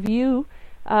is of you,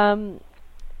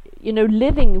 you know,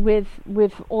 living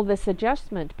with all this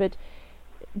adjustment. But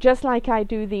just like I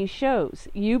do these shows,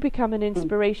 you become an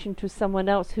inspiration to someone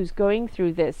else who's going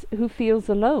through this, who feels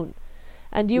alone,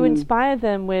 and you inspire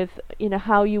them with, you know,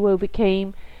 how you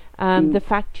overcame, the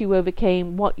fact you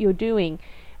overcame, what you're doing,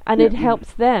 and it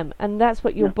helps them. And that's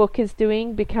what your book is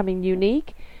doing, becoming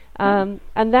unique. And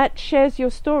that shares your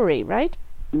story, right?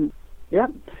 Yeah,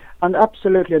 and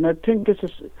absolutely. And I think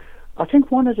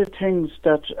one of the things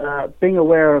that being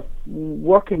aware of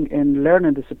working in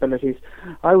learning disabilities,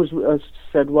 I was, as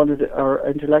said, one of our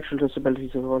intellectual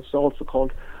disabilities was also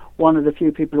called one of the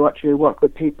few people who actually work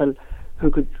with people who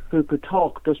could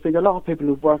talk. There's been a lot of people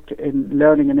who've worked in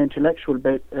learning and intellectual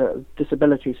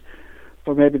disabilities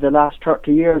for maybe the last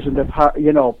 30 years, and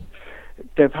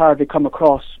they've hardly come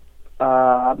across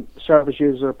service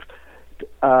user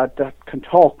that can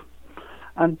talk,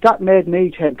 and that made me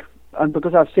think. And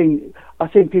because I've seen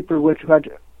people who had,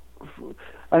 and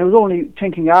I was only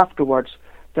thinking afterwards,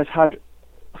 that had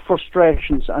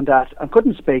frustrations and that, and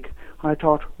couldn't speak. And I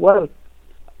thought, well,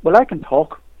 I can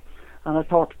talk, and I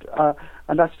thought,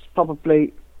 and that's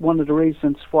probably one of the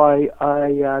reasons why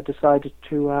I decided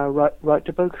to write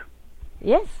the book.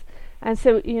 Yes. And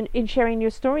so in sharing your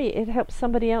story, it helps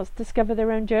somebody else discover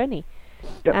their own journey.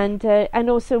 Yep. And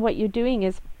also what you're doing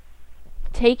is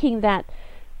taking that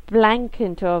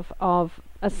blanket of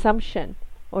assumption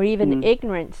or even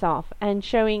ignorance off, and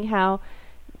showing how,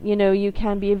 you know, you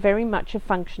can be very much a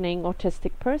functioning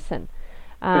autistic person.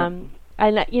 And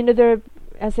you know, there are,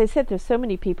 as I said, there's so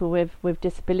many people with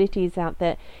disabilities out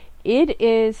there. It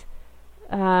is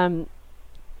an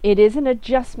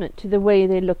adjustment to the way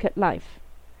they look at life.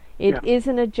 It is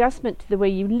an adjustment to the way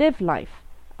you live life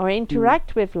or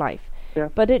interact with life. Yeah.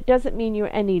 But it doesn't mean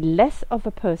you're any less of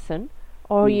a person,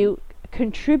 or you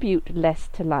contribute less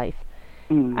to life.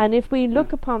 And if we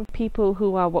look upon people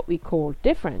who are what we call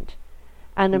different,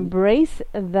 and embrace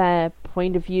their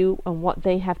point of view and what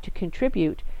they have to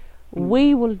contribute,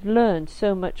 we will learn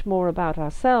so much more about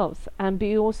ourselves, and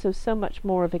be also so much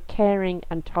more of a caring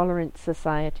and tolerant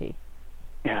society.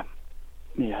 Yeah.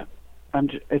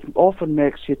 And it often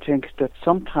makes you think that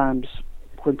sometimes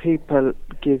when people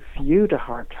give you the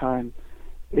hard time,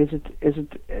 is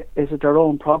it their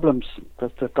own problems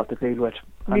that they've got to deal with?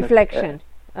 Reflection.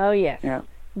 Oh yes,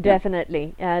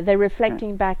 definitely. They're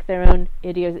reflecting back their own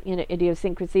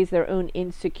idiosyncrasies, their own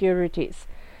insecurities.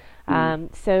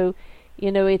 So,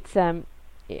 you know,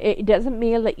 it doesn't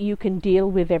mean that you can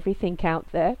deal with everything out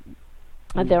there.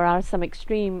 There are some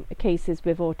extreme cases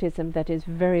with autism that is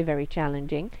very, very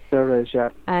challenging. There is,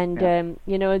 yeah. And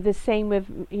you know, the same with,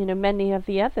 you know, many of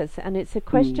the others. And it's a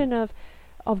question of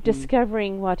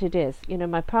discovering what it is. You know,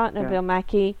 my partner Bill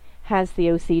Mackey has the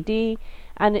OCD,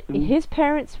 and his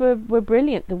parents were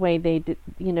brilliant the way they did.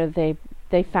 You know,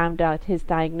 they found out his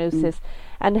diagnosis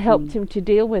and helped him to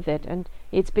deal with it. And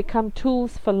it's become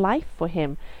tools for life for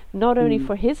him, not only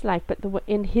for his life, but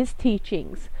in his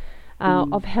teachings.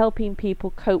 Of helping people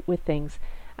cope with things.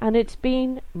 And it's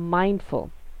being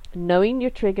mindful, knowing your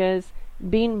triggers,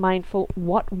 being mindful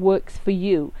what works for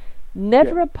you.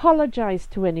 Never apologize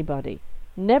to anybody.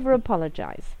 Never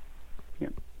apologize. Yeah.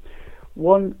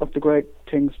 One of the great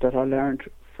things that I learned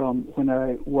from when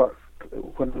I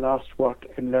last worked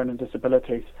in learning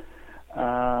disabilities,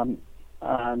 and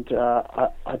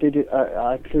I did it.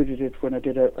 I included it when I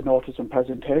did an autism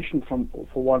presentation for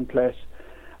one place.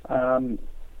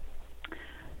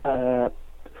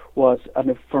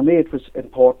 For me it was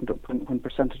important when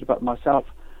presented about myself,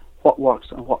 what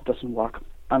works and what doesn't work.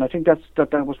 And I think that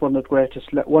was one of the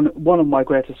greatest, one of my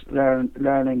greatest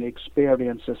learning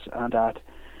experiences, and that,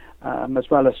 as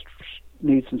well as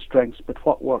needs and strengths, but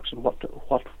what works and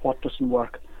what doesn't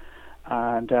work.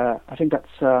 And I think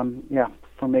that's for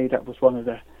me that was one of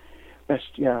the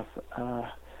best.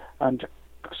 And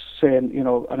saying,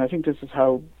 and I think this is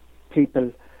how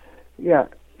people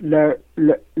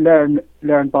learn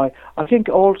by. I think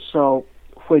also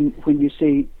when you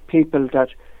see people that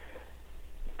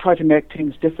try to make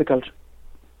things difficult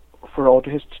for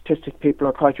autistic people,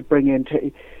 or try to bring in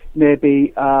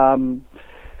maybe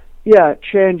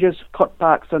changes,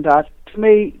 cutbacks, and that, to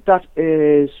me that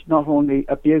is not only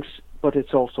abuse but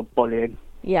it's also bullying.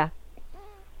 Yeah,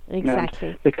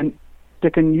 exactly. And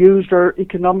they can use their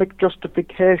economic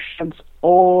justifications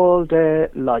all day,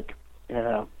 and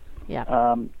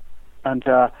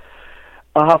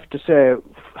I have to say,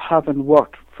 having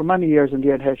worked for many years in the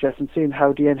NHS and seeing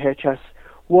how the NHS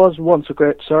was once a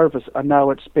great service, and now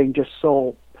it's being just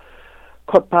so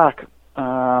cut back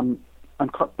and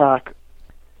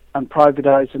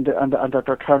privatised, and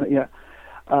they're turning.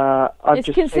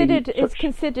 It's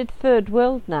considered third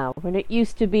world now, when it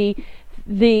used to be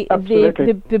the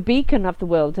beacon of the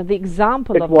world and the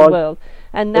example of the world,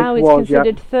 and now it's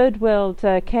considered third world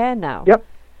care now. Yep,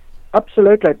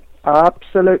 absolutely,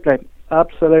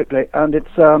 and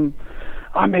it's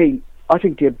I mean, I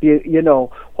think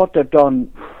what they've done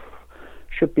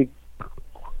should be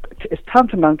is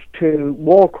tantamount to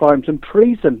war crimes and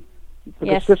treason,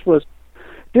 because this was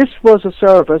a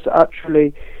service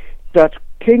actually that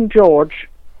King George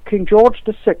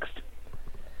VI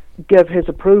gave his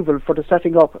approval for the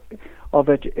setting up of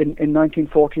it in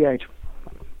 1948.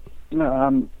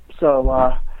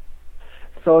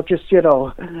 So just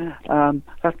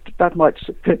that might,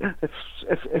 if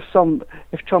some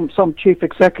chief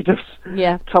executives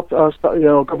top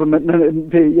government,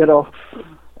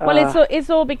 well, it's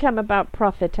all become about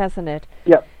profit, hasn't it?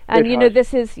 Yeah. And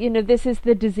this is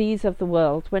the disease of the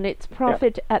world, when it's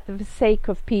profit at the sake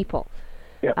of people.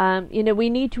 Yeah. We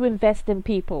need to invest in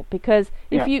people, because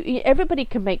if everybody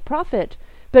can make profit,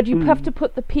 but you have to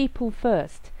put the people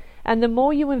first. And the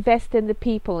more you invest in the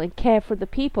people and care for the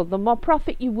people, the more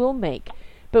profit you will make.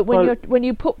 But when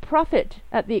you put profit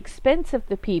at the expense of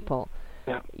the people,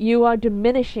 you are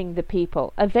diminishing the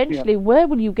people. Eventually, where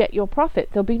will you get your profit?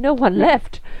 There'll be no one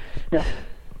left. Yeah.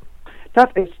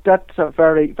 That's a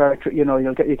very, very true.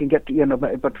 You can get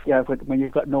but when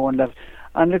you've got no one left,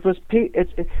 and it was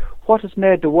what has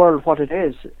made the world what it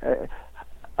is,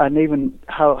 and even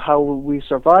how we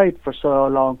survived for so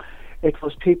long. It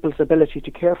was people's ability to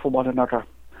care for one another,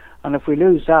 and if we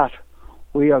lose that,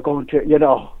 we are going to,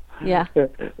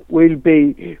 we'll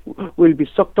be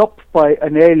sucked up by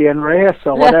an alien race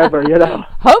or whatever,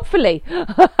 Hopefully.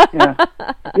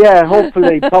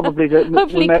 Hopefully, probably.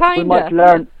 Hopefully, we might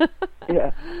learn.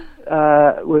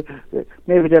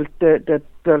 Maybe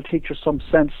they'll teach us some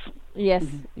sense. Yes,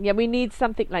 we need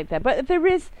something like that. But there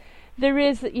is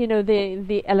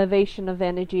the elevation of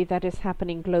energy that is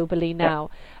happening globally now.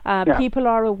 People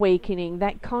are awakening.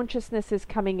 That consciousness is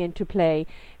coming into play.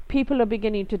 People are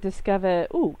beginning to discover,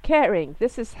 caring.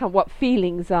 This is what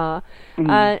feelings are.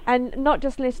 And not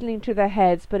just listening to their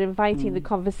heads, but inviting the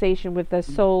conversation with their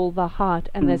soul, their heart,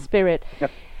 and their spirit.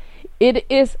 Yep. It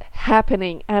is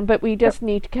happening, but we just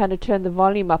need to kind of turn the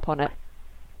volume up on it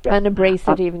and embrace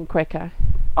it even quicker.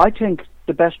 I think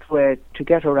the best way to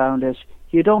get around is,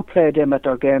 you don't play them at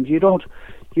their games. You don't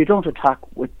attack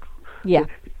with. Yeah.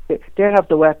 They have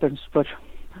the weapons, but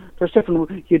there's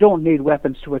different. You don't need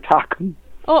weapons to attack.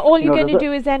 All you're going to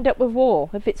do is end up with war.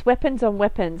 If it's weapons on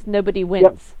weapons, nobody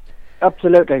wins. Yep,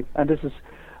 absolutely. And this is,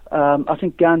 I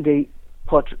think Gandhi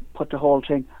put the whole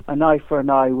thing: an eye for an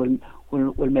eye will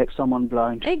make someone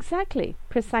blind. Exactly,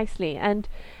 precisely. And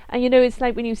it's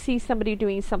like when you see somebody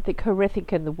doing something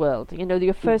horrific in the world.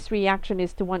 Your first reaction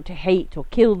is to want to hate or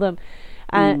kill them.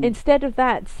 Instead of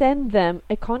that, send them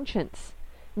a conscience.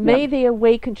 May they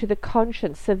awaken to the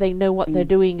conscience, so they know what they're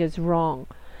doing is wrong.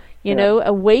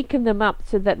 Awaken them up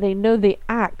so that they know the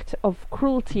act of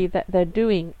cruelty that they're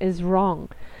doing is wrong.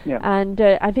 Yeah. And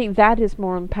I think that is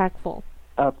more impactful.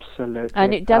 Absolutely.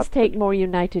 And it does take more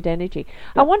united energy.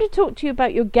 Yeah. I want to talk to you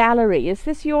about your gallery. Is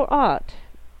this your art?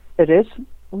 It is.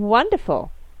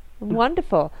 Wonderful.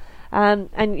 Wonderful. And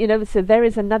so there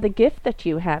is another gift that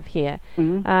you have here.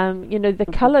 The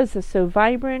colours are so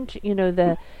vibrant.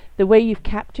 The way you've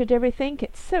captured everything,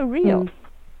 it's so real.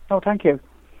 Oh, thank you.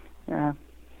 Yeah,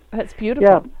 that's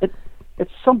beautiful. Yeah,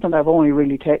 it's something I've only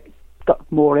really got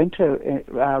more into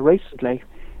recently,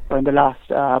 or in the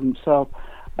last.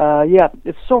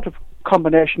 It's sort of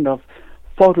combination of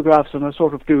photographs, and I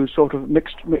sort of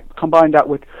combine that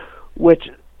with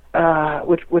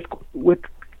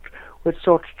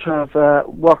sort of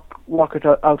work it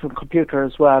out on the computer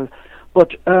as well.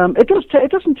 But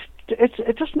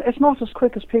it's not as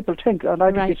quick as people think, and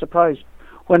I'd be surprised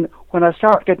when I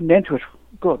start getting into it.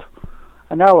 Good,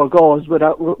 an hour goes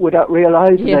without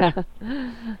realising it.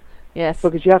 Yes,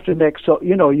 because you have to make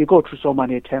you go through so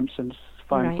many attempts and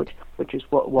find which is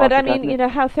what. But I mean,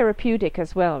 how therapeutic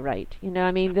as well, right?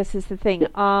 I mean, this is the thing: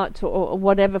 art or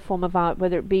whatever form of art,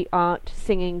 whether it be art,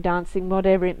 singing, dancing,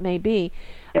 whatever it may be,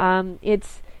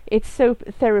 it's so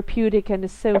therapeutic and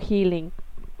it's so healing.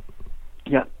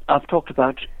 Yeah, I've talked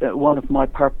about one of my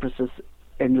purposes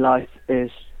in life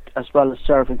is, as well as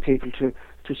serving people, to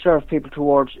serve people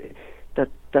towards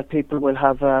that people will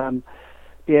have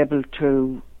be able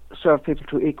to serve people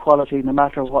to equality, no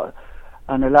matter what,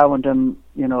 and allowing them,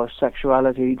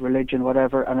 sexuality, religion,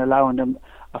 whatever, and allowing them,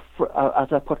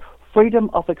 as I put, freedom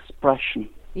of expression.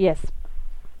 Yes.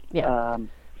 Yeah.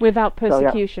 Without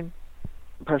persecution.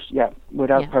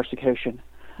 Without persecution.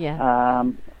 Yeah.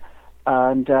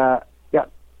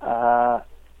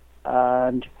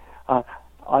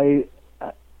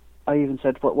 I even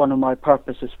said what one of my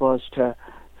purposes was that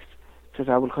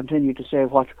I will continue to say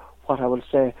what I will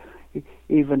say,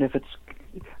 even if it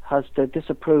has the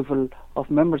disapproval of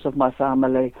members of my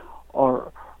family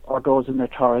or those in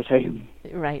authority.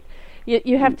 Right.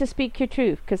 You have to speak your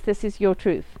truth, because this is your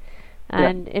truth,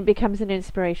 and it becomes an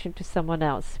inspiration to someone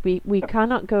else. We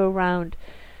cannot go around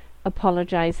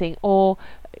apologizing or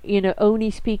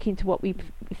only speaking to what we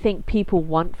think people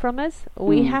want from us.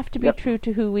 We have to be true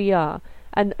to who we are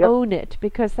and own it,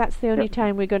 because that's the only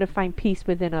time we're going to find peace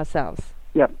within ourselves.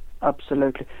 Yeah,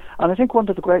 absolutely. And I think one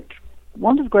of the great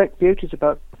beauties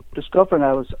about discovering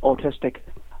I was autistic,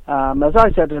 as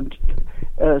I said, and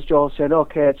as Joel said,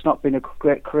 okay, it's not been a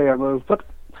great career move, but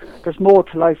there's more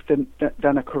to life than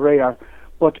a career.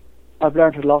 But I've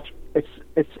learned a lot. It's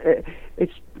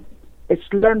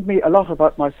learned me a lot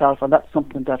about myself, and that's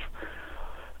something that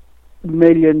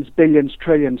millions, billions,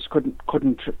 trillions couldn't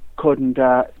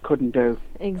do.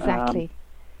 Exactly.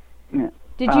 Yeah.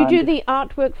 Did you do the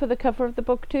artwork for the cover of the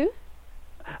book too?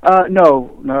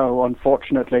 No,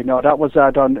 unfortunately, no. That was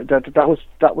done.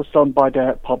 That was done by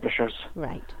the publishers.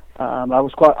 Right.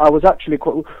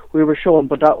 We were shown,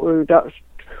 but that was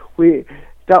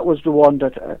the one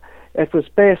that it was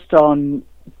based on.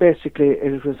 Basically,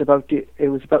 it was about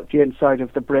the inside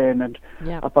of the brain, and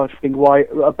about being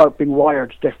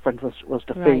wired different was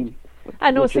the theme.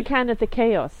 And also kind of the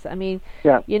chaos. I mean,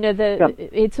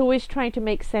 it's always trying to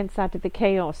make sense out of the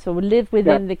chaos, or live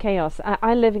within the chaos.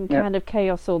 I live in kind of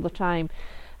chaos all the time,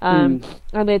 and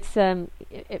it's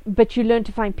but you learn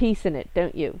to find peace in it,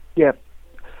 don't you? Yeah,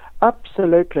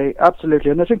 absolutely.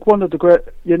 And I think one of the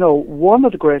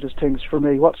greatest things for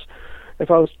me, if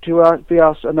I was to be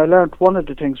asked, and I learned one of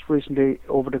the things recently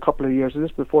over the couple of years, and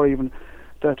this before even,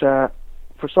 that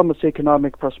for some it's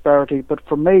economic prosperity, but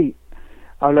for me,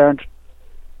 I learned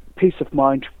peace of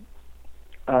mind,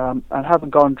 and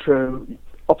having gone through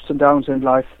ups and downs in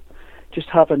life, just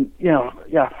having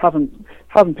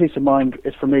peace of mind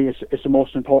is for me is the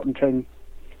most important thing.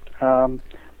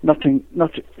 Nothing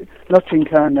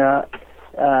can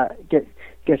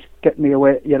get me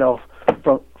away,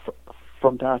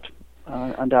 from that.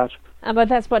 But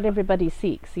that's what everybody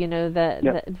seeks,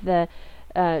 the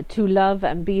to love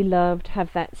and be loved,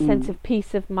 have that sense of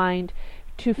peace of mind,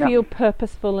 to feel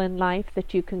purposeful in life,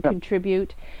 that you can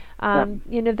contribute.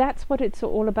 That's what it's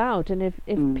all about. And if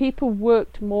people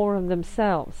worked more on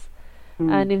themselves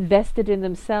and invested in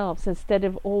themselves, instead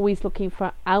of always looking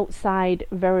for outside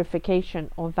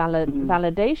verification or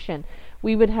validation,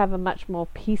 we would have a much more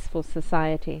peaceful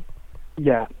society.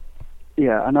 Yeah,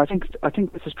 and I think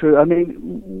this is true. I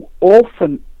mean,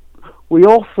 often,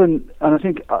 and I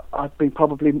think I've been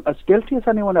probably as guilty as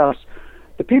anyone else,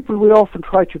 the people we often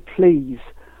try to please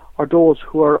are those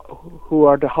who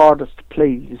are the hardest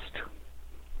pleased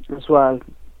as well.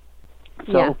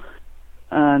 So,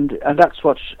 and that's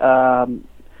what. And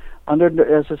then,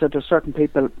 as I said, there's certain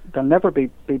people they'll never be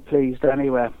pleased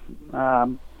anyway.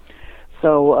 But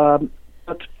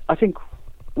I think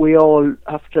we all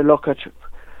have to look at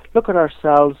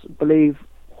ourselves, believe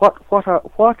what,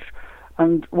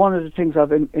 and one of the things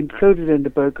I've included in the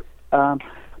book,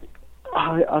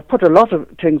 I put a lot of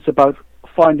things about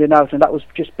finding out, and that was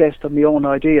just based on my own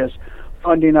ideas,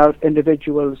 finding out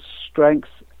individuals' strengths,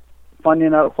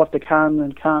 finding out what they can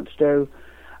and can't do,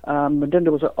 and then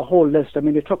there was a whole list. I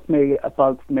mean, it took me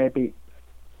about maybe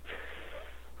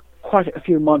quite a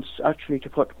few months actually to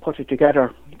put it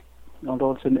together,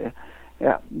 although it's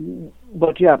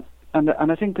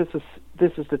I think this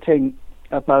is the thing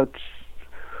about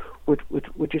with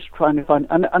just trying to find,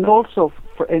 and also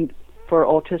for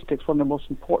autistics, one of the most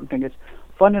important things is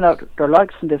finding out their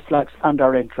likes and dislikes and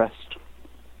their interest.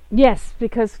 Yes,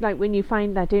 because like when you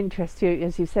find that interest,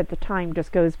 as you said, the time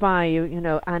just goes by,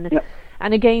 and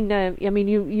again, I mean,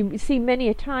 you see many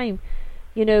a time,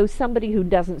 somebody who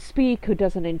doesn't speak, who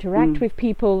doesn't interact with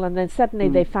people, and then suddenly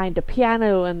they find a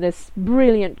piano and this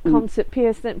brilliant concert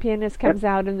pianist comes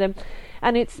out in them,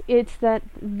 and it's that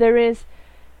there is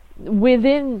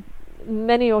within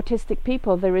many autistic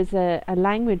people there is a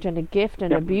language and a gift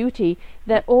and a beauty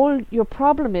that all your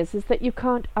problem is that you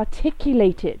can't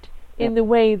articulate it in the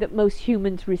way that most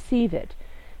humans receive it.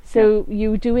 So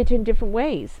you do it in different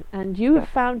ways, and you have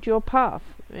found your path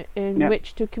in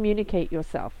which to communicate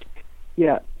yourself.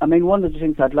 Yeah, I mean, one of the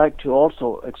things I'd like to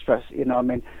also express, I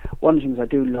mean, one of the things I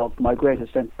do love, my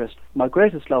greatest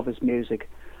love is music,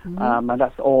 and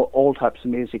that's all types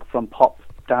of music, from pop,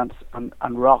 dance, and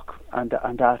rock, and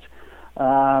that.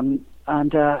 When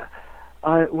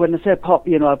I say pop,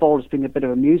 I've always been a bit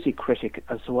of a music critic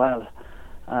as well.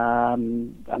 I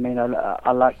mean,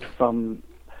 I liked from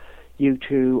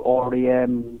U2,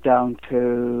 R.E.M. down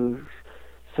to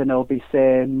Sonobi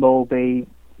Sane, Moby,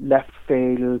 Left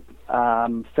Field,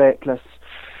 Fateless,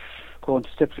 going to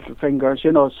Stiff Little Fingers,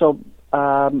 so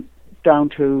down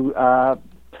to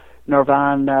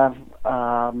Nirvana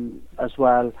as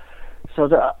well. So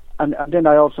and then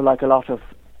I also like a lot of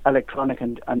electronic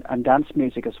and dance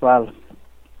music as well,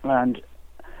 and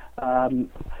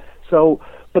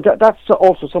but that's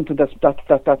also something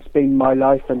that's been my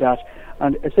life, and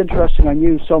it's interesting.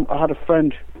 I had a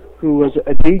friend who was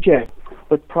a DJ,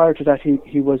 but prior to that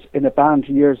he was in a band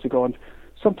years ago, and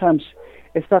sometimes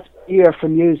it's that ear for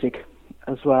music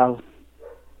as well.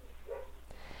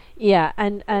 Yeah,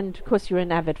 and of course you're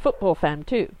an avid football fan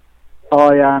too.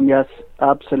 I am, yes,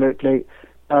 absolutely.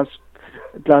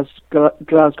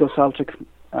 Glasgow Celtic,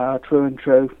 true and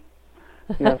true.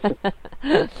 Yes.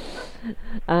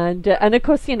 And of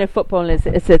course, football is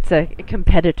a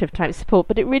competitive type sport,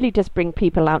 but it really does bring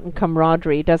people out in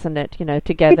camaraderie, doesn't it?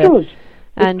 Together. It does.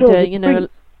 And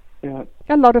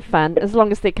a lot of fun, as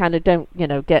long as they kind of don't,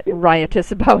 get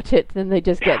riotous about it. Then they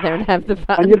just get there and have the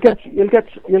fun. And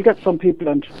you'll get some people,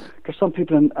 and there's some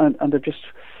people, and they're just.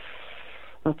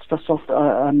 That's often,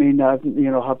 I mean, have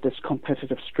this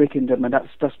competitive streak in them, and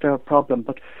that's their problem.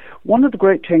 But one of the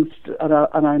great things, and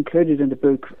I included in the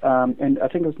book, and I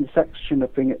think it was in the section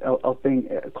of being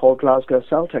called Glasgow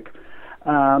Celtic,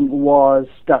 was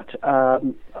that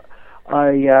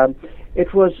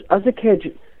it was, as a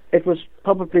kid, it was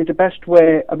probably the best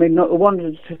way. I mean, one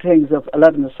of the things of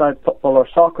 11-a-side football or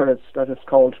soccer, that it's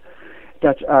called,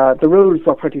 that the rules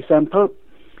were pretty simple.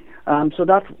 So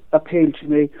that appealed to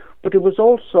me, but it was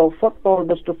also, football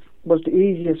was the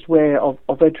easiest way of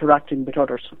interacting with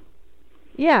others.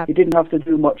 Yeah, you didn't have to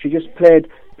do much. You just played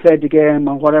the game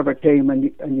on whatever team, and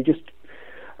you just.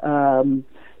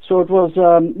 So it was,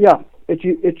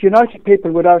 it united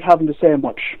people without having to say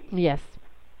much. Yes,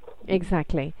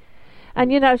 exactly.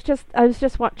 And I was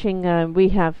just watching. We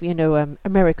have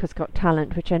America's Got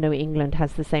Talent, which I know England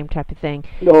has the same type of thing.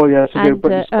 Oh yes, I do.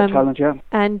 Britain's Got Talent, yeah.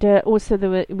 And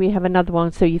also we have another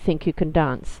one, So You Think You Can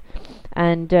Dance,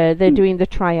 and they're doing the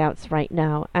tryouts right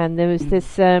now. And there was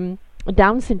this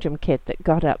Down syndrome kid that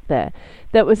got up there,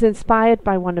 that was inspired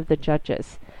by one of the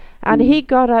judges. And he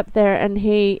got up there, and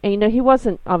he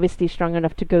wasn't obviously strong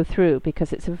enough to go through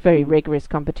because it's a very rigorous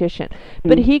competition.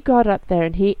 But he got up there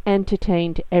and he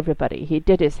entertained everybody. He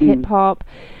did his hip hop,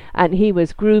 and he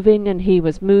was grooving, and he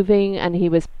was moving, and he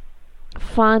was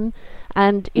fun,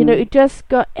 and it just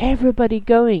got everybody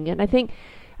going. And I think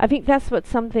that's what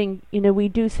something we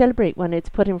do celebrate when it's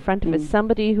put in front of us.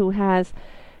 Somebody who has.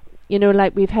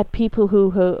 Like we've had people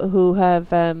who have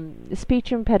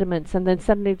speech impediments, and then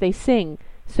suddenly they sing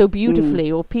so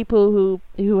beautifully, or people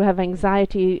who have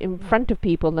anxiety in front of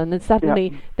people, and then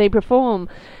suddenly they perform,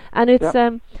 and it's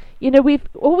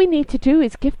all we need to do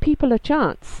is give people a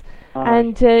chance,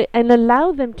 and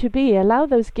allow them to allow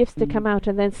those gifts to come out,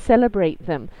 and then celebrate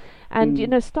them,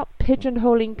 and stop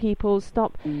pigeonholing people,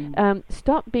 stop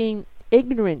being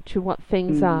ignorant to what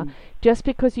things are. Just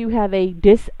because you have a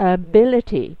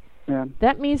disability,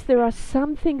 that means there are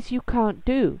some things you can't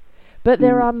do. But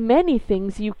there are many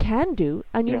things you can do,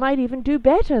 and you might even do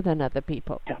better than other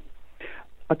people. Yeah,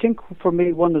 I think for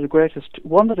me one of the great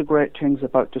things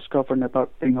about discovering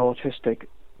about being autistic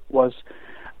was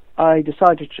I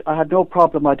decided I had no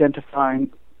problem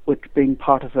identifying with being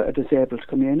part of a disabled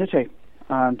community,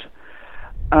 and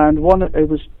it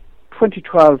was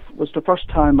 2012 was the first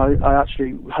time I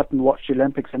actually hadn't watched the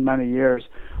Olympics in many years,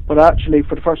 but actually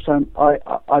for the first time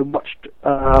I watched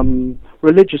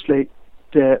religiously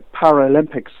the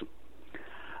Paralympics,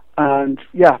 and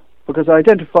because I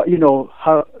identify,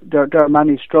 how there are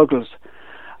many struggles,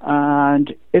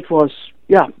 and it was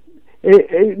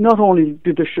It not only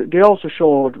did they also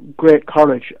showed great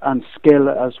courage and skill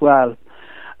as well.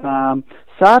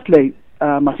 Sadly,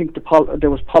 I think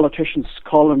there was politicians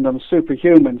calling them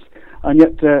superhumans, and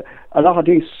yet a lot of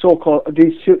these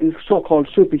so-called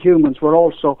superhumans were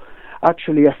also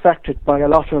actually affected by a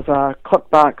lot of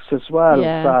cutbacks as well.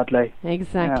 Sadly,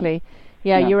 exactly.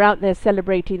 Yeah, you're out there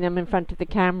celebrating them in front of the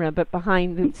camera, but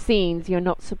behind the scenes, you're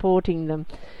not supporting them.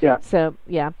 Yeah. So,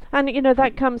 and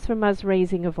that comes from us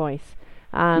raising a voice.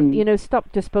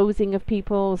 Stop disposing of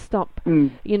people. Stop,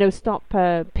 stop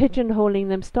pigeonholing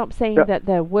them. Stop saying that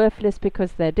they're worthless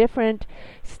because they're different.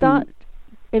 Start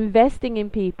investing in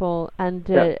people and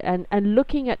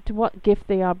looking at what gift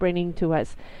they are bringing to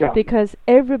us, because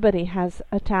everybody has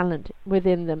a talent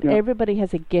within them. Everybody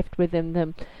has a gift within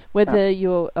them. Whether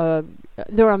you're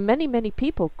there are many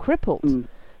people crippled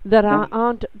that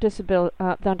aren't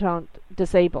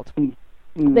disabled.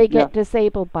 They get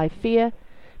disabled by fear,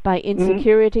 by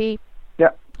insecurity,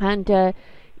 and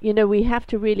we have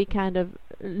to really kind of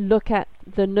look at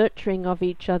the nurturing of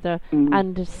each other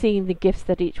and seeing the gifts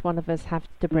that each one of us have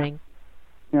to bring.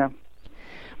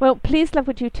 Well, please, love,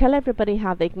 would you tell everybody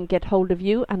how they can get hold of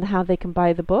you and how they can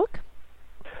buy the book?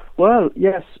 Well,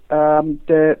 yes,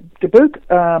 the book.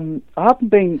 I haven't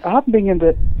been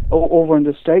over in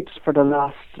the States for the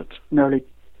last nearly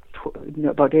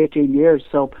about 18 years,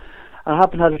 so I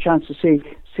haven't had a chance to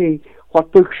see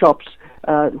what bookshops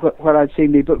where I'd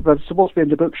seen the book, but it's supposed to be in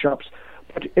the bookshops.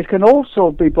 But it can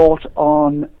also be bought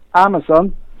on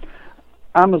Amazon,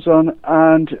 and there's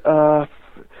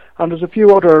a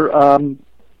few other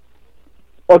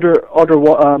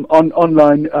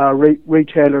online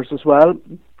retailers as well.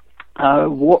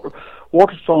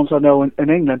 Waterstones, I know in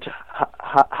England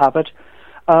have it.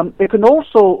 It can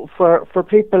also for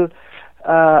people.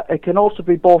 It can also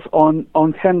be bought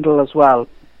on Kindle as well,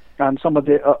 and some of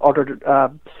the other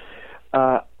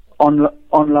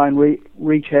online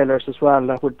retailers as well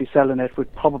that would be selling it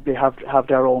would probably have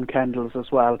their own Kindles as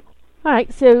well. All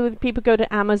right, so people go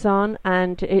to Amazon,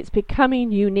 and it's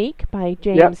Becoming Unique by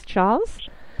James Charles.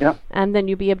 Yeah. And then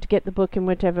you'll be able to get the book in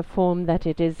whatever form that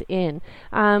it is in.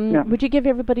 Would you give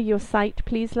everybody your site,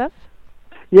 please, love?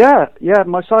 Yeah.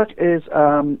 My site is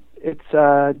it's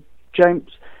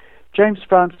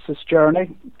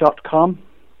jamesfrancisjourney.com.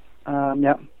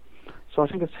 So I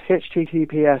think it's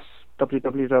https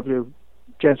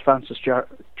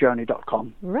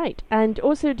www.jamesfrancisjourney.com. Right. And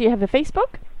also, do you have a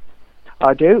Facebook?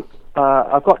 I do.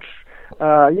 I've got,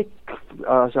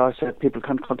 as I said, people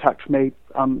can contact me.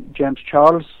 I'm James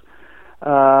Charles.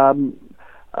 I've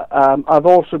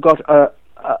also got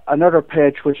another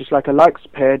page, which is like a likes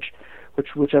page,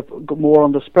 which I've got more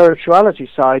on the spirituality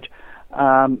side.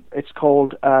 It's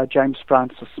called James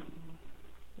Francis.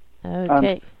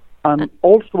 Okay. I'm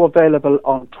also available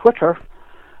on Twitter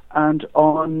and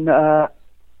on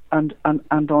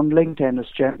LinkedIn as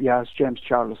James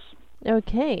Charles.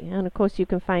 Okay, and of course you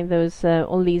can find those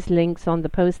all these links on the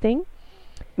posting,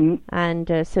 and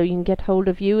so you can get hold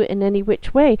of you in any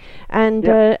which way, and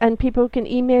people can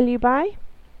email you by.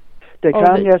 They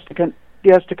can, yes, they can.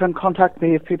 Yes, they can contact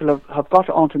me if people have got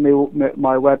onto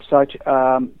my website.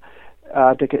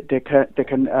 They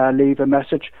can leave a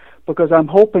message, because I'm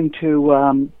hoping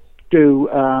to do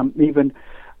even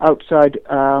outside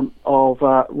of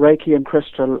Reiki and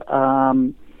Crystal.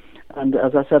 And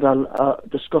as I said, I'll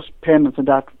discuss payments and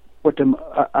that with them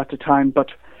at the time.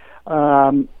 But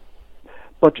I'm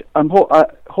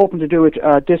hoping to do it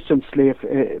distantly,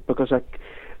 because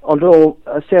although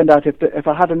saying that, if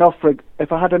I had enough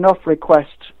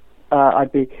requests,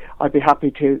 I'd be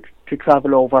happy to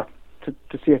travel over to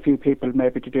see a few people,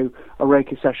 maybe to do a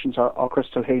Reiki sessions or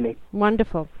crystal healing.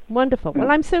 Wonderful. Well,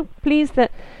 I'm so pleased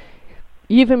that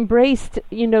you've embraced,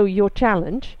 your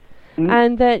challenge.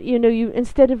 And that you,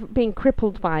 instead of being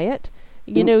crippled by it,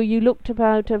 you looked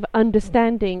about of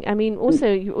understanding. I mean,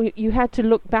 also you had to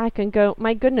look back and go,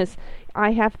 my goodness,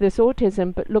 I have this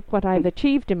autism, but look what I've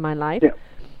achieved in my life. Yeah.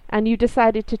 And you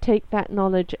decided to take that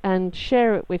knowledge and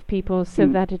share it with people so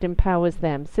that it empowers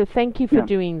them. So thank you for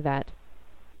doing that.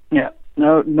 Yeah,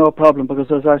 no problem.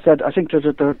 Because as I said, I think there's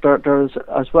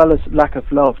as well as lack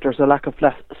of love, there's a lack of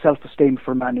self-esteem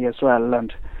for many as well,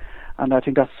 and I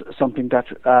think that's something that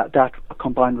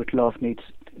combined with love needs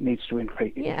to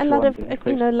increase. Yeah, a lot of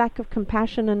lack of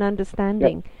compassion and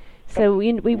understanding. Yeah. So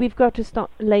we've got to stop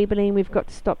labeling. We've got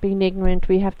to stop being ignorant.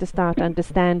 We have to start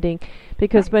understanding,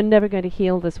 because we're never going to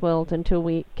heal this world until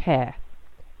we care.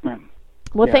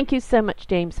 Well, Yeah. thank you so much,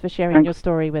 James, for sharing your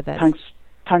story with us.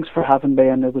 Thanks for having me,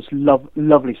 and it was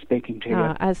lovely speaking to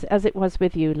you. As it was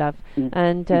with you, love,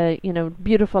 and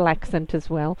beautiful accent as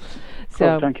well.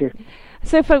 So thank you.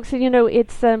 So, folks,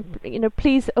 it's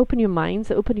please open your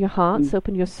minds, open your hearts,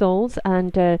 open your souls,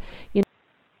 and Yeah.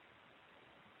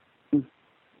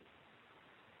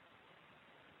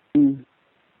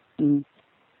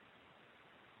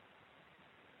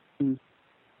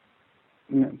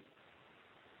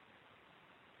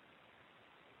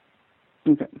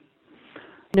 Okay.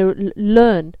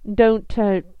 learn.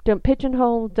 Don't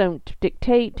pigeonhole. Don't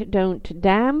dictate. Don't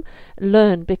damn.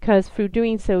 Learn, because through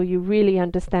doing so, you really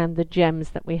understand the gems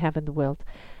that we have in the world.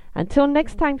 Until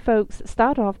next time, folks,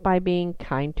 start off by being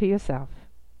kind to yourself.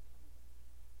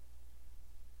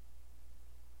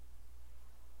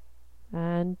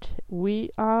 And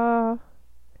we are,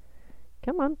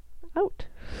 come on, out.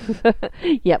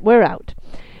 Yeah, we're out.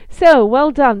 So,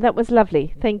 well done. That was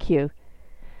lovely. Thank you.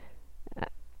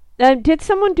 Did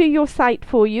someone do your site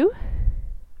for you?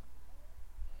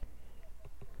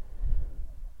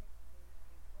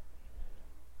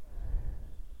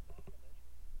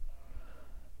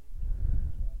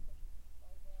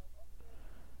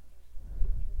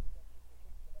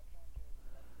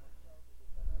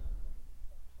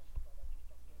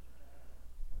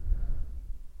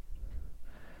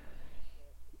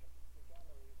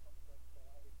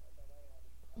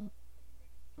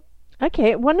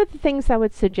 Okay, one of the things I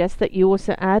would suggest that you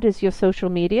also add is your social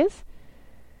medias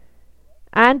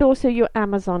and also your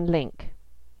Amazon link.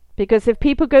 Because if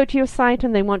people go to your site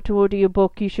and they want to order your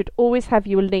book, you should always have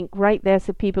your link right there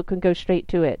so people can go straight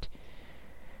to it.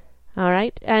 All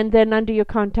right, and then under your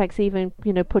contacts, even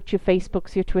put your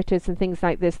Facebooks, your Twitters, and things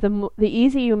like this. The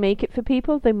easier you make it for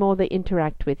people, the more they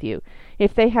interact with you.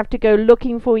 If they have to go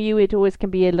looking for you, it always can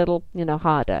be a little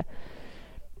harder.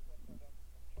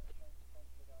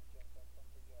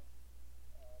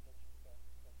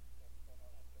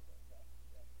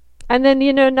 And then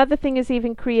another thing is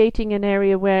even creating an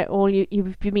area where all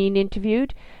you've been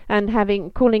interviewed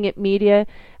and calling it media,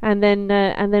 and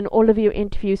then all of your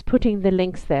interviews, putting the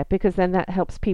links there, because then that helps people